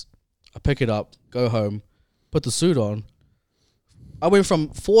 2 days. I pick it up, go home, put the suit on. I went from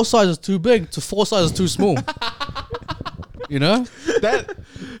 4 sizes too big to 4 sizes too small. That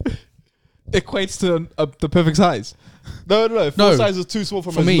equates to the perfect size. No. 4 No. sizes too small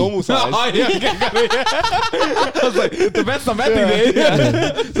from For his me. normal size. I was like, the math's not mathing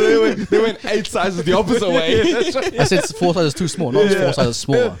there. So they went 8 sizes the opposite way. I said 4 sizes too small, not 4 sizes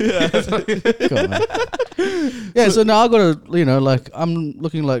smaller. Come on, man. Yeah, so now I gotta, I'm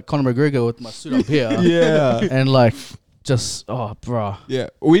looking like Conor McGregor with my suit up here. Yeah. And like, just, bruh. Yeah.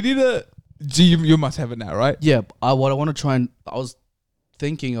 We need a... You must have it now, right? Yeah, what I want to try and... I was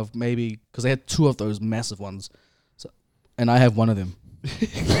thinking of maybe... Because they had 2 of those massive ones. And I have one of them.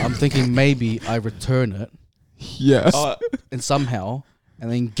 So I'm thinking maybe I return it Yes. and somehow...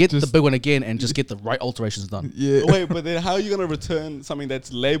 And then get the big one again and just get the right alterations done. Yeah. Wait, but then how are you going to return something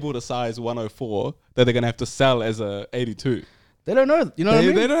that's labeled a size 104 that they're going to have to sell as a 82? They don't know. You know what I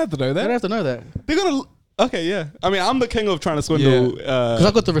mean? They don't have to know They that. don't have to know that. They're going to... Okay, yeah. I mean, I'm the king of trying to swindle... Because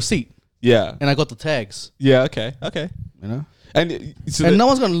I got the receipt yeah. and I got the tags. Yeah, okay. And so And no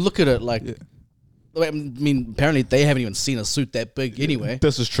one's going to look at it like... I mean, apparently they haven't even seen a suit that big anyway.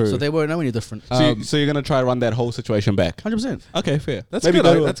 this is true. So they won't know any different. So you're going to try to run that whole situation back? 100%. Okay, fair. That's Maybe good.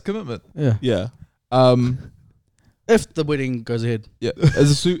 go to That's commitment. Yeah. Yeah. If the wedding goes ahead. Yeah.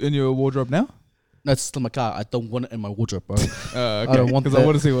 Is a suit in your wardrobe now? No, it's still in my car. I don't want it in my wardrobe, bro. Okay. I don't want Because I that.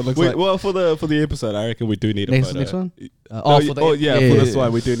 want to see what it looks Wait, like. well, for the episode, I reckon we do need a Next photo. one? For this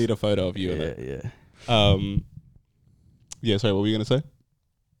one, we do need a photo of you in Yeah, it. yeah. Yeah, sorry, what were you going to say?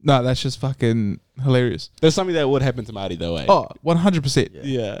 No, that's just fucking hilarious. There's something that would happen to Marty, though, eh? Oh, 100%.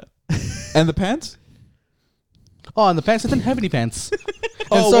 Yeah. And the pants? Oh, and the pants, I didn't have any pants. And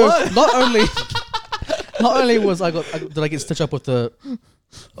Oh, so what? not only was did I get stitched up with the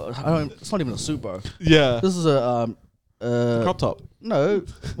it's not even a suit, bro. Yeah. This is a Crop top. no.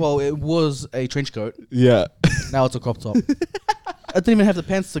 Well, it was a trench coat. Yeah. Now it's a crop top. I didn't even have the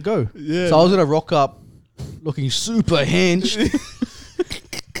pants to go. Yeah. So I was gonna rock up looking super hinged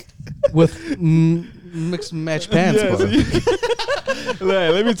with mixed match pants, Yeah, bro.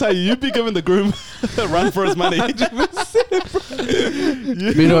 Let me tell you, you'd be giving the groom a run for his money. I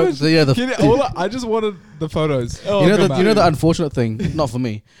just wanted the photos. Oh, you know the unfortunate thing, not for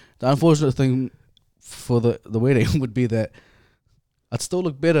me. The unfortunate thing for the wedding would be that I'd still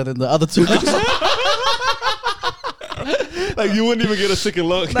look better than the other two. Like, you wouldn't even get a second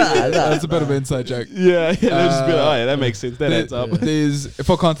look. Nah. That's a bit of an inside joke. Yeah, they'd just be like, oh, yeah, that makes sense. That adds up. There's,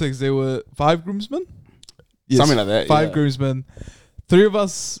 for context, there were 5 groomsmen. Yes, Something like that, 5 yeah. groomsmen. 3 of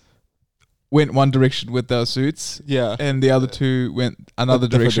us went one direction with our suits. Yeah. And the other 2 went another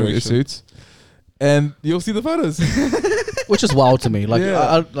different direction with their suits. And you'll see the photos. Which is wild to me. Like,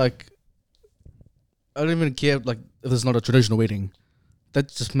 Yeah. I don't even care like if it's not a traditional wedding. That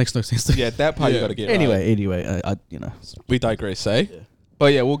just makes no sense to me. Yeah, that part you Yeah. got to get Anyway, right. I We digress, eh? Yeah.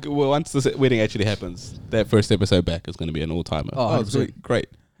 But yeah, we'll once the wedding actually happens, that first episode back is going to be an all-timer. Oh, Oh, sweet. Great.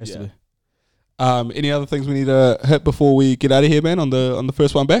 has to Yeah. be. Any other things we need to hit before we get out of here, man, on the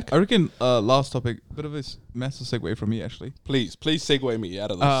first one back? I reckon last topic, bit of a massive segue from me, actually. Please segue me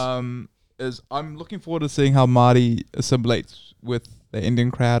out of this. Is I'm looking forward to seeing how Marty assimilates with the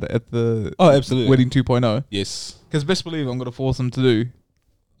Indian crowd at the absolutely. wedding 2.0. Yes. Because best believe I'm going to force him to do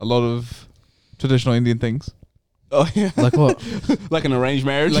a lot of traditional Indian things. Oh, yeah. Like what? Like an arranged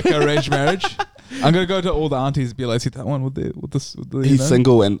marriage? Like an arranged marriage. I'm going to go to all the aunties and be like, see that one with the He's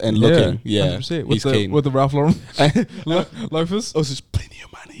single and looking. Yeah. 100%. He's With keen. the Ralph Lauren loafers. Oh, it's just plenty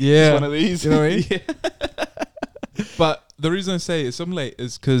of money. Yeah. It's one of these. You know what I mean? Yeah. But the reason I say it's some late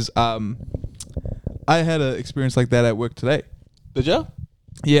is because I had an experience like that at work today. Did you?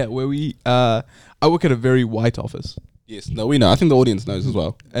 Yeah, where I work at a very white office. Yes. No, we know. I think the audience knows as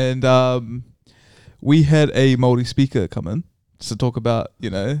well. And we had a Māori speaker come in to talk about,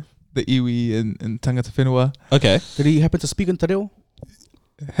 the iwi and tangata whenua. Okay. Did he happen to speak in te reo?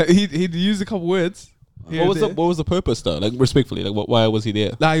 He'd used a couple words. What was the purpose though? Like respectfully, like why was he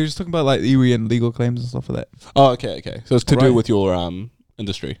there? Nah, he was talking about like iwi and legal claims and stuff like that. Oh, okay. So it's to do with your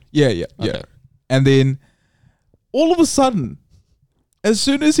industry. Yeah. Okay. And then all of a sudden, as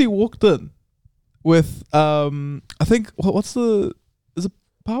soon as he walked in with I think is it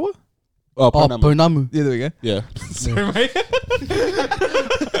power? Oh, Oh, Ponamu. Ponamu. Yeah, there we go. Yeah. Sorry, mate.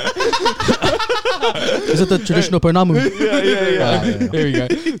 Is it the traditional Ponamu? Yeah. There we go.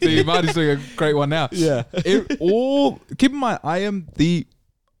 See, Marty's doing a great one now. Yeah. Keep in mind, I am the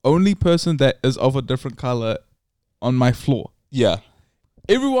only person that is of a different color on my floor. Yeah.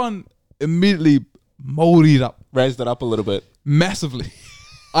 Everyone immediately Māori'd up Raised it up a little bit. massively.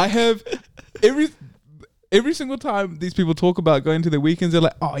 I have every single time these people talk about going to their weekends, they're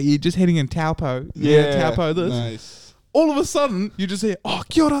like, "Oh, you're just heading in Taupo. Yeah, Taupo this." Nice. All of a sudden, you just hear, "Oh,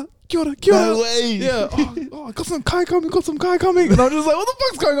 kia ora, kia ora, kia ora." No way. Yeah. Oh, I got some kai coming. And I'm just like, "What the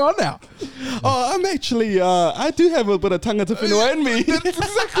fuck's going on now?" Oh, I'm actually, I do have a bit of tangata whenua in me. That's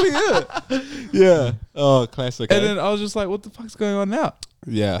exactly it. Yeah. Oh, classic. And then I was just like, "What the fuck's going on now?"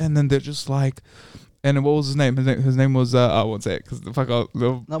 yeah. And then they're just like, and then what was his name? His name was I won't say it because the fuck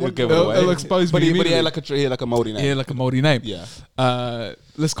they'll expose But me. he had immediately. like a Māori name. Yeah, like a Māori name. Yeah.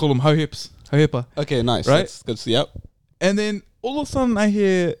 Let's call him Hohepa. Okay, nice. Right? That's good. Yep. And then all of a sudden I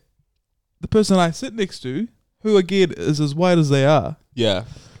hear the person I sit next to, who again is as white as they are, Yeah.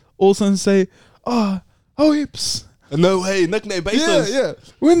 all of a sudden say, "Oh, Hoheps." No way. Nickname basis. Yeah.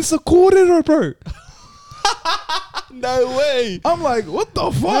 When's the kōrero, bro? No way. I'm like, what the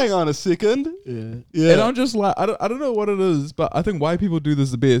fuck? Hang on a second. Yeah. And I'm just like, I don't know what it is, but I think white people do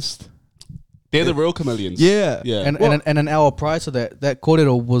this the best. They're the real chameleons. Yeah. Yeah. And an hour prior to that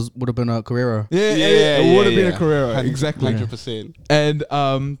kōrero would have been a Carrero. Yeah. Yeah, It would have yeah. been a Carrero. Exactly. 100%. And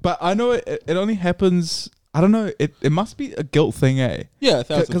but I know it only happens. I don't know. It must be a guilt thing, eh? Yeah,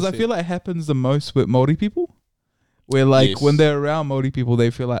 Because I feel like it happens the most with Māori people, where like Yes. when they're around Māori people,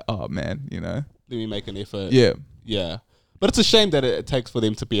 they feel like, oh man, let me make an effort. Yeah. Yeah. But it's a shame that it takes for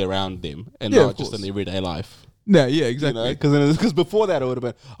them to be around them and Yeah, not of just in course. everyday life. No, yeah, exactly. Because before that it would have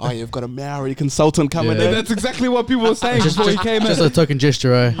been, oh, you've got a Maori consultant coming Yeah. in. That's exactly what people were saying before he came Just in. a token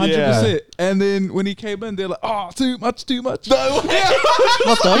gesture, eh? 100%. And then when he came in, they're like, oh, too much. No, Not the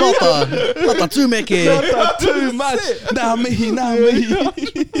tumeke. not too much. Nah, me.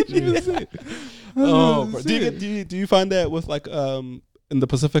 100%. Oh, bro. Do you find that with like in the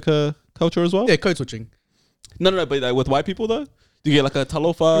Pacifica culture as well? Yeah, code switching. No, but like with white people though, do you get like a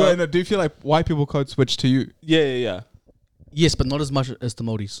talofa? Right, no, do you feel like white people code switch to you? Yeah. Yes, but not as much as the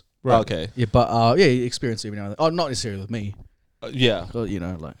Māoris. Right. Okay. Yeah, but you experience it every now and then. Oh, not necessarily with me. Yeah. But,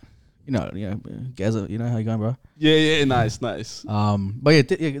 Gaza, how you going, bro? Yeah. Nice. But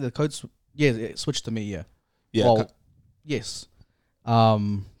the codes, it switched to me. Yeah. Yeah. Well, yes.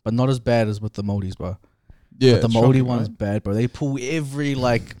 But not as bad as with the Māoris, bro. Yeah. But the Māori one's bad, bro. They pull every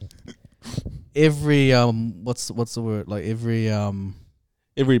what's the word? Like every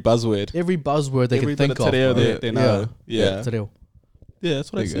buzzword. every buzzword they Every can bit think of. te reo bro. they know. Yeah. Te reo. Yeah,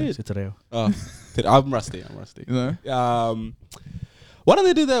 that's what I There you said. Te reo. Oh, I'm rusty. You know? Why don't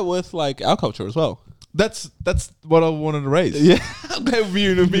they do that with like our culture as well? That's what I wanted to raise. Yeah,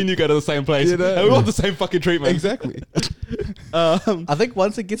 me and you go to the same place. You know? And we want the same fucking treatment. Exactly. I think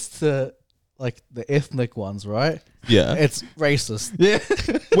once it gets to like the ethnic ones, right? Yeah. It's racist. Yeah.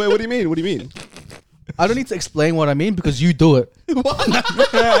 Wait, what do you mean? What do you mean? I don't need to explain what I mean because you do it.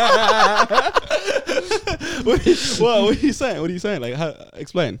 What are you saying? What are you saying? Like,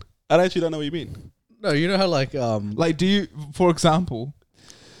 explain. I actually don't know what you mean. No, you know how like Like, do you, for example,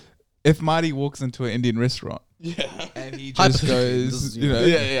 if Marty walks into an Indian restaurant, Yeah. and he just goes, This is,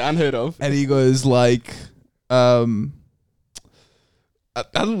 Yeah, unheard of. and he goes like, I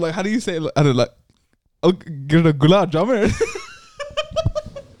don't like, how do you say it? I don't like, oh, get a gulab jamun.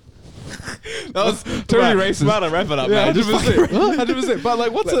 That was totally racist. Right, wrap it up, Yeah, man. Just 100%. 100%. But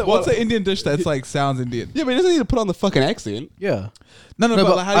like, what's Like, an Indian dish that's like sounds Indian? Yeah, but he doesn't need to put on the fucking accent. Yeah. No, No, but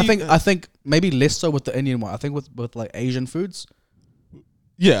but like, how do you, I think maybe less so with the Indian one. I think with like Asian foods,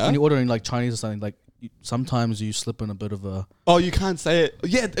 Yeah. when you're ordering like Chinese or something, like sometimes you slip in a bit of a Oh, you can't say it.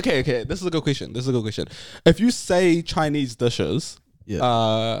 Yeah, okay. This is a good question. If you say Chinese dishes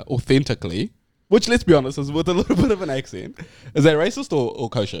authentically, which let's be honest is with a little bit of an accent, is that racist or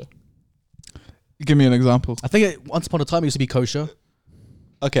kosher? Give me an example. I think once upon a time it used to be kosher.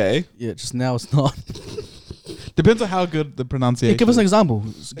 Okay. Yeah, just now it's not. Depends on how good the pronunciation. Yeah, give us an example.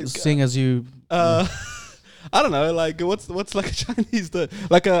 Seeing as you, I don't know. Like, what's like a Chinese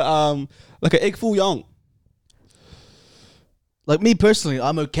like a egg foo young. like me personally,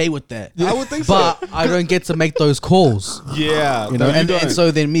 I'm okay with that. I would think But so. I don't get to make those calls. Yeah, You know, no, and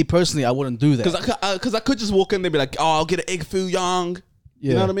so then me personally, I wouldn't do that. because I could just walk in there and be like, oh, I'll get an egg foo young.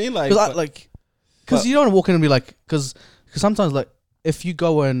 You know what I mean? Like, Because you don't want to walk in and be like, because sometimes like if you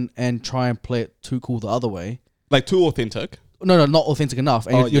go in and try and play it too cool the other way, like too authentic. no, not authentic enough,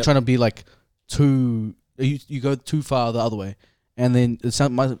 and you're yep. trying to be like too, you go too far the other way, and then it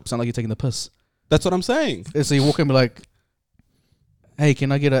might sound like you're taking the piss. That's what I'm saying. And so you walk in and be like, hey,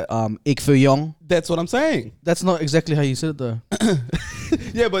 can I get a egg foo young? That's what I'm saying. That's not exactly how you said it though.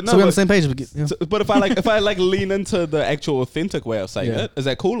 Yeah, but no. So we're on but, the same page. Yeah. but if I lean into the actual authentic way of saying Yeah. it, is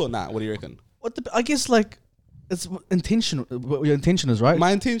that cool or not? What do you reckon? I guess like it's intentional. What your intention is, right?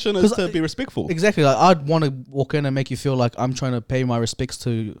 My intention is to be respectful. Exactly. Like I'd want to walk in and make you feel like I'm trying to pay my respects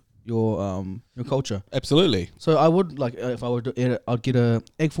to your culture. Absolutely. So I would like if I would do it, I'd get a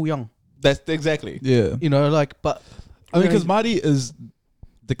egg foo young. That's exactly. Yeah. You know, like but I mean, because Marty is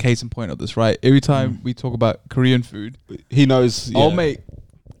the case in point of this, right? Every time we talk about Korean food, He knows. old mate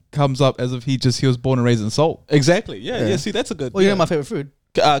comes up as if he was born and raised in Seoul. Exactly. Yeah. Yeah. See, that's a good. well, you know my favorite food,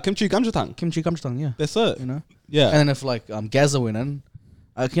 kimchi gamjatang. kimchi gamjatang. Yeah, That's it. you know. Yeah. And then if like Gaza went in,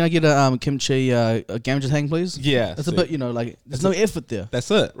 can I get a kimchi gamjatang, please? Yeah. It's a bit, you know, like there's no effort there. That's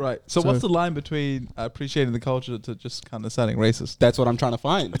it. Right. So, So- what's the line between appreciating the culture to just kind of sounding racist? That's what I'm trying to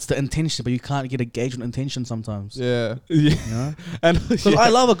find. It's the intention, but you can't get a gauge on intention sometimes. Yeah. Yeah. You know, And because I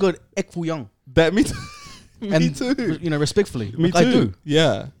love a good egg foo young. that me too. Me And too. you know, respectfully. Me Like, too. I do.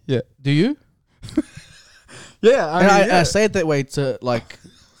 Yeah. Yeah. Do you? Yeah. And I say it that way to like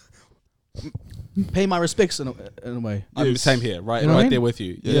pay my respects in a way. I'm same here. Right. You know what I right mean? there with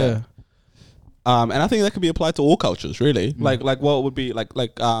you. Yeah. And I think that could be applied to all cultures, really. Like what would be like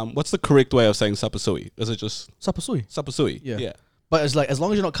what's the correct way of saying sapasui? Is it just Sapasui. sapasui? Yeah. Yeah. But it's like as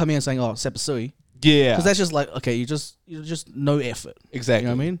long as you're not coming in and saying, "Oh, sapasui," Yeah. because that's just like okay, you just no effort. exactly.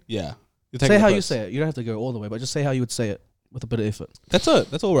 You know what I mean? Yeah. You're Say taking how the you piss. say it. You don't have to go all the way, but just say how you would say it with a bit of effort. That's it.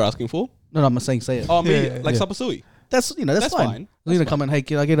 That's all we're asking for. No, I'm not saying say it. Oh, me Yeah, like yeah. sapasui. That's that's That's fine. fine. You know, come in. Hey,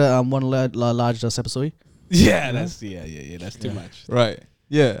 can I get a one large sapasui? Yeah. That's yeah. That's too much. Right.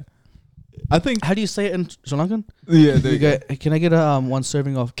 Yeah. I think. How do you say it in Sri Lankan? Yeah. There You go, "Hey, can I get a one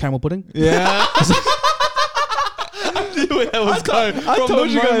serving of caramel pudding?" Yeah. That was I told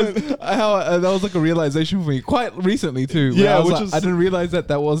you guys how that was like a realization for me quite recently too. Yeah, I was which like, is- I didn't realize that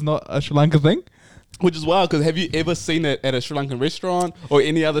was not a Sri Lanka thing. Which is wild, because have you ever seen it at a Sri Lankan restaurant or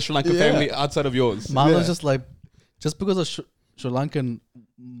any other Sri Lankan Yeah. family outside of yours? Marlon's Yeah. just like, just because a Sri Lankan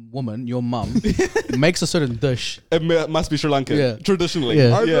woman, your mum, makes a certain dish. It must be Sri Lankan, Yeah. traditionally.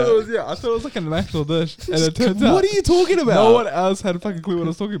 Yeah. I thought it was like a national dish, and it turns out What are you talking about? no one else had a fucking clue what I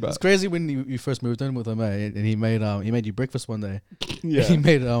was talking about. It's crazy when you first moved in with him, and he made you breakfast one day. Yeah. He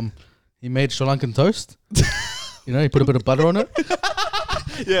made Sri Lankan toast. You know, he put a bit of butter on it.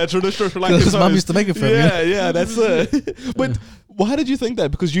 Yeah, traditional Sri Lankan. His mum toast. used to make it for him. Yeah, that's it. But why did you think that?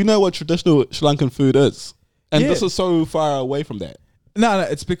 Because you know what traditional Sri Lankan food is, and Yeah. this is so far away from that. No,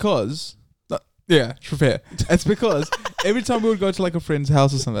 it's because fair. It's because every time we would go to like a friend's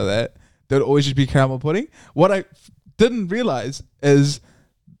house or something like that, there would always just be caramel pudding. What I didn't realize is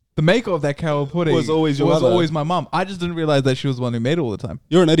the maker of that caramel pudding Was always your mother. always my mom. I just didn't realize that she was the one who made it all the time.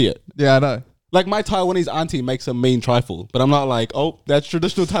 You're an idiot. Yeah, I know. Like my Taiwanese auntie makes a mean trifle, but I'm not like, oh, that's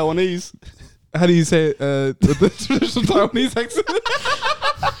traditional Taiwanese. How do you say it, with the traditional Taiwanese accent?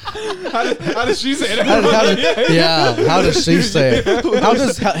 how does she say it? How does she say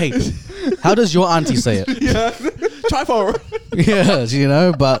it? How does your auntie say it? Yeah, trifle. Yeah, you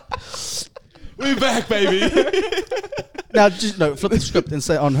know, but We back, baby. now just flip the script and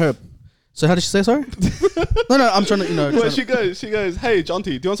say on her. So how did she say sorry? No, I'm trying to Well, she goes, hey, Jonty,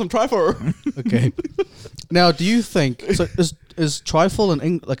 do you want some trifle? Okay. Now, do you think so? Is trifle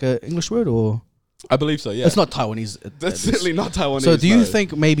like an English word or I believe so. Yeah, it's not Taiwanese? That's certainly not Taiwanese. So, do you no.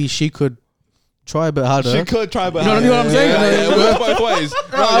 think maybe she could try a bit harder? She could try, but You know what I'm saying? Yeah, it works both ways.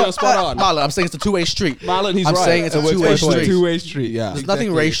 No, you're spot on. Marlon, I'm saying it's a two-way street. Marlon, he's I'm right. saying it's a It works two-way both street. ways. Two-way street. Yeah. There's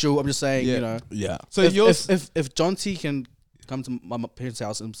nothing racial. I'm just saying, Yeah. you know. Yeah. So if John T can come to my parents'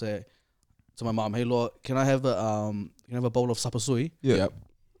 house and say to my mom, "Hey, Lord, can I have a bowl of sapasui?" yeah.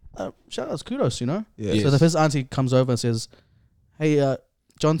 Yep. Shout out, kudos, you know. Yeah. Yes. So if his auntie comes over and says, "Hey,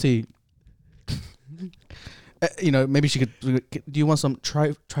 John T, maybe she could. Do you want some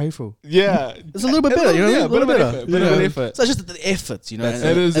trifle?" Yeah. It's a little bit better, you know. Yeah, a little bit better. of effort. Bit of an effort. So it's just the effort, you know, That's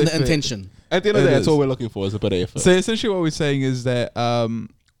and, it. It is and the effort. intention. At the end of the It day, that's is. all we're looking for is a bit of effort. So essentially, what we're saying is that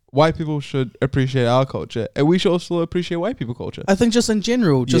white people should appreciate our culture, and we should also appreciate white people culture. I think just in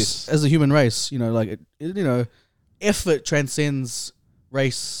general, just Yes. as a human race, like effort transcends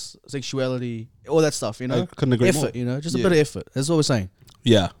race, sexuality, all that stuff. I couldn't agree effort. more. Just a Yeah. bit of effort. That's what we're saying.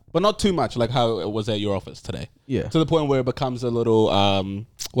 Yeah, but not too much, like how it was at your office today. Yeah. To the point where it becomes a little,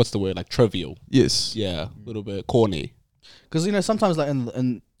 what's the word, like trivial. Yes. Yeah, a little bit corny. Because sometimes like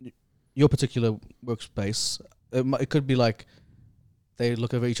in your particular workspace, it could be like they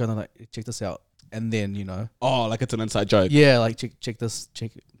look over each other like, check this out, and then Oh, like it's an inside joke. yeah, like check this,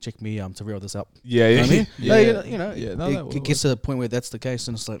 check me to reel this up. Yeah, You know what I mean? Yeah. Yeah, no, that it gets to the point where that's the case,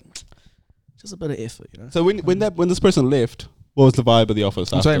 and it's like just a bit of effort, So when this person left, what was the vibe of the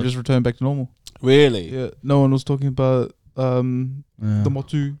office? I'm after? saying just return back to normal. Really? Yeah, no one was talking about the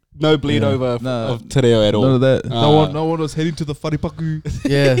motu. No bleed Yeah. over No. of Te Reo at all. None of that. Ah. No one was heading to the wharipaku.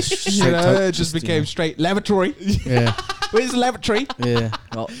 yeah, It just became straight lavatory. yeah, Where's the lavatory? yeah.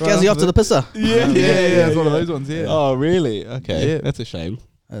 Well, Gazzy off to the pisser. Yeah, it's one of those ones. Yeah. Oh, really? Okay, Yeah. that's a shame.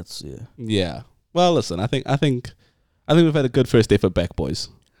 That's Yeah. Well, listen, I think we've had a good first effort back, boys.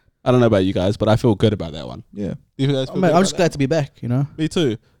 I don't know about you guys, but I feel good about that one. Yeah. You guys feel I'm good just about glad to be back. that? Me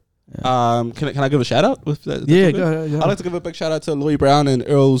too. Yeah. Can I give a shout out? Yeah, go. I'd like to give a big shout out to Louis Brown and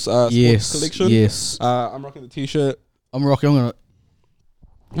Earl's sports collection. Yes. I'm rocking the t-shirt. I'm rocking. I'm gonna.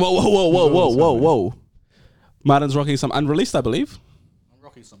 Whoa. Martin's rocking some unreleased, I believe. I'm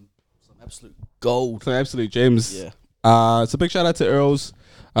rocking some absolute gold. Some absolute gems. Yeah. It's a big shout out to Earl's.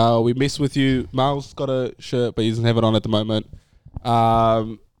 We mess with you. Miles got a shirt, but he doesn't have it on at the moment.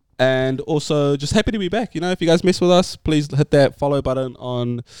 And also just happy to be back. If you guys mess with us, please hit that follow button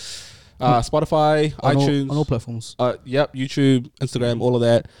on Spotify, iTunes, on all platforms. Yep, YouTube, Instagram, all of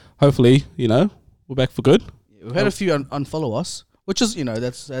that. Hopefully, we're back for good. We've had a few unfollow us, which is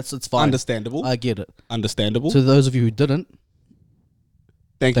that's it's fine. Understandable. I get it. Understandable. To those of you who didn't,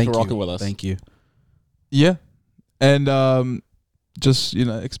 Thank you for rocking with us. Thank you. Yeah. And just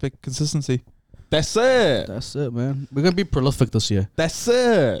expect consistency. That's it. That's it, man. We're gonna be prolific this year. That's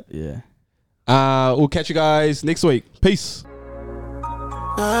it. Yeah. We'll catch you guys next week. Peace.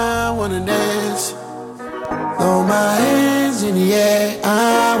 I wanna dance, throw my hands in the air.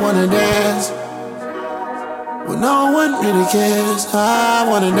 I wanna dance, when no one really cares. I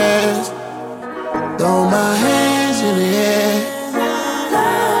wanna dance, throw my hands in the air.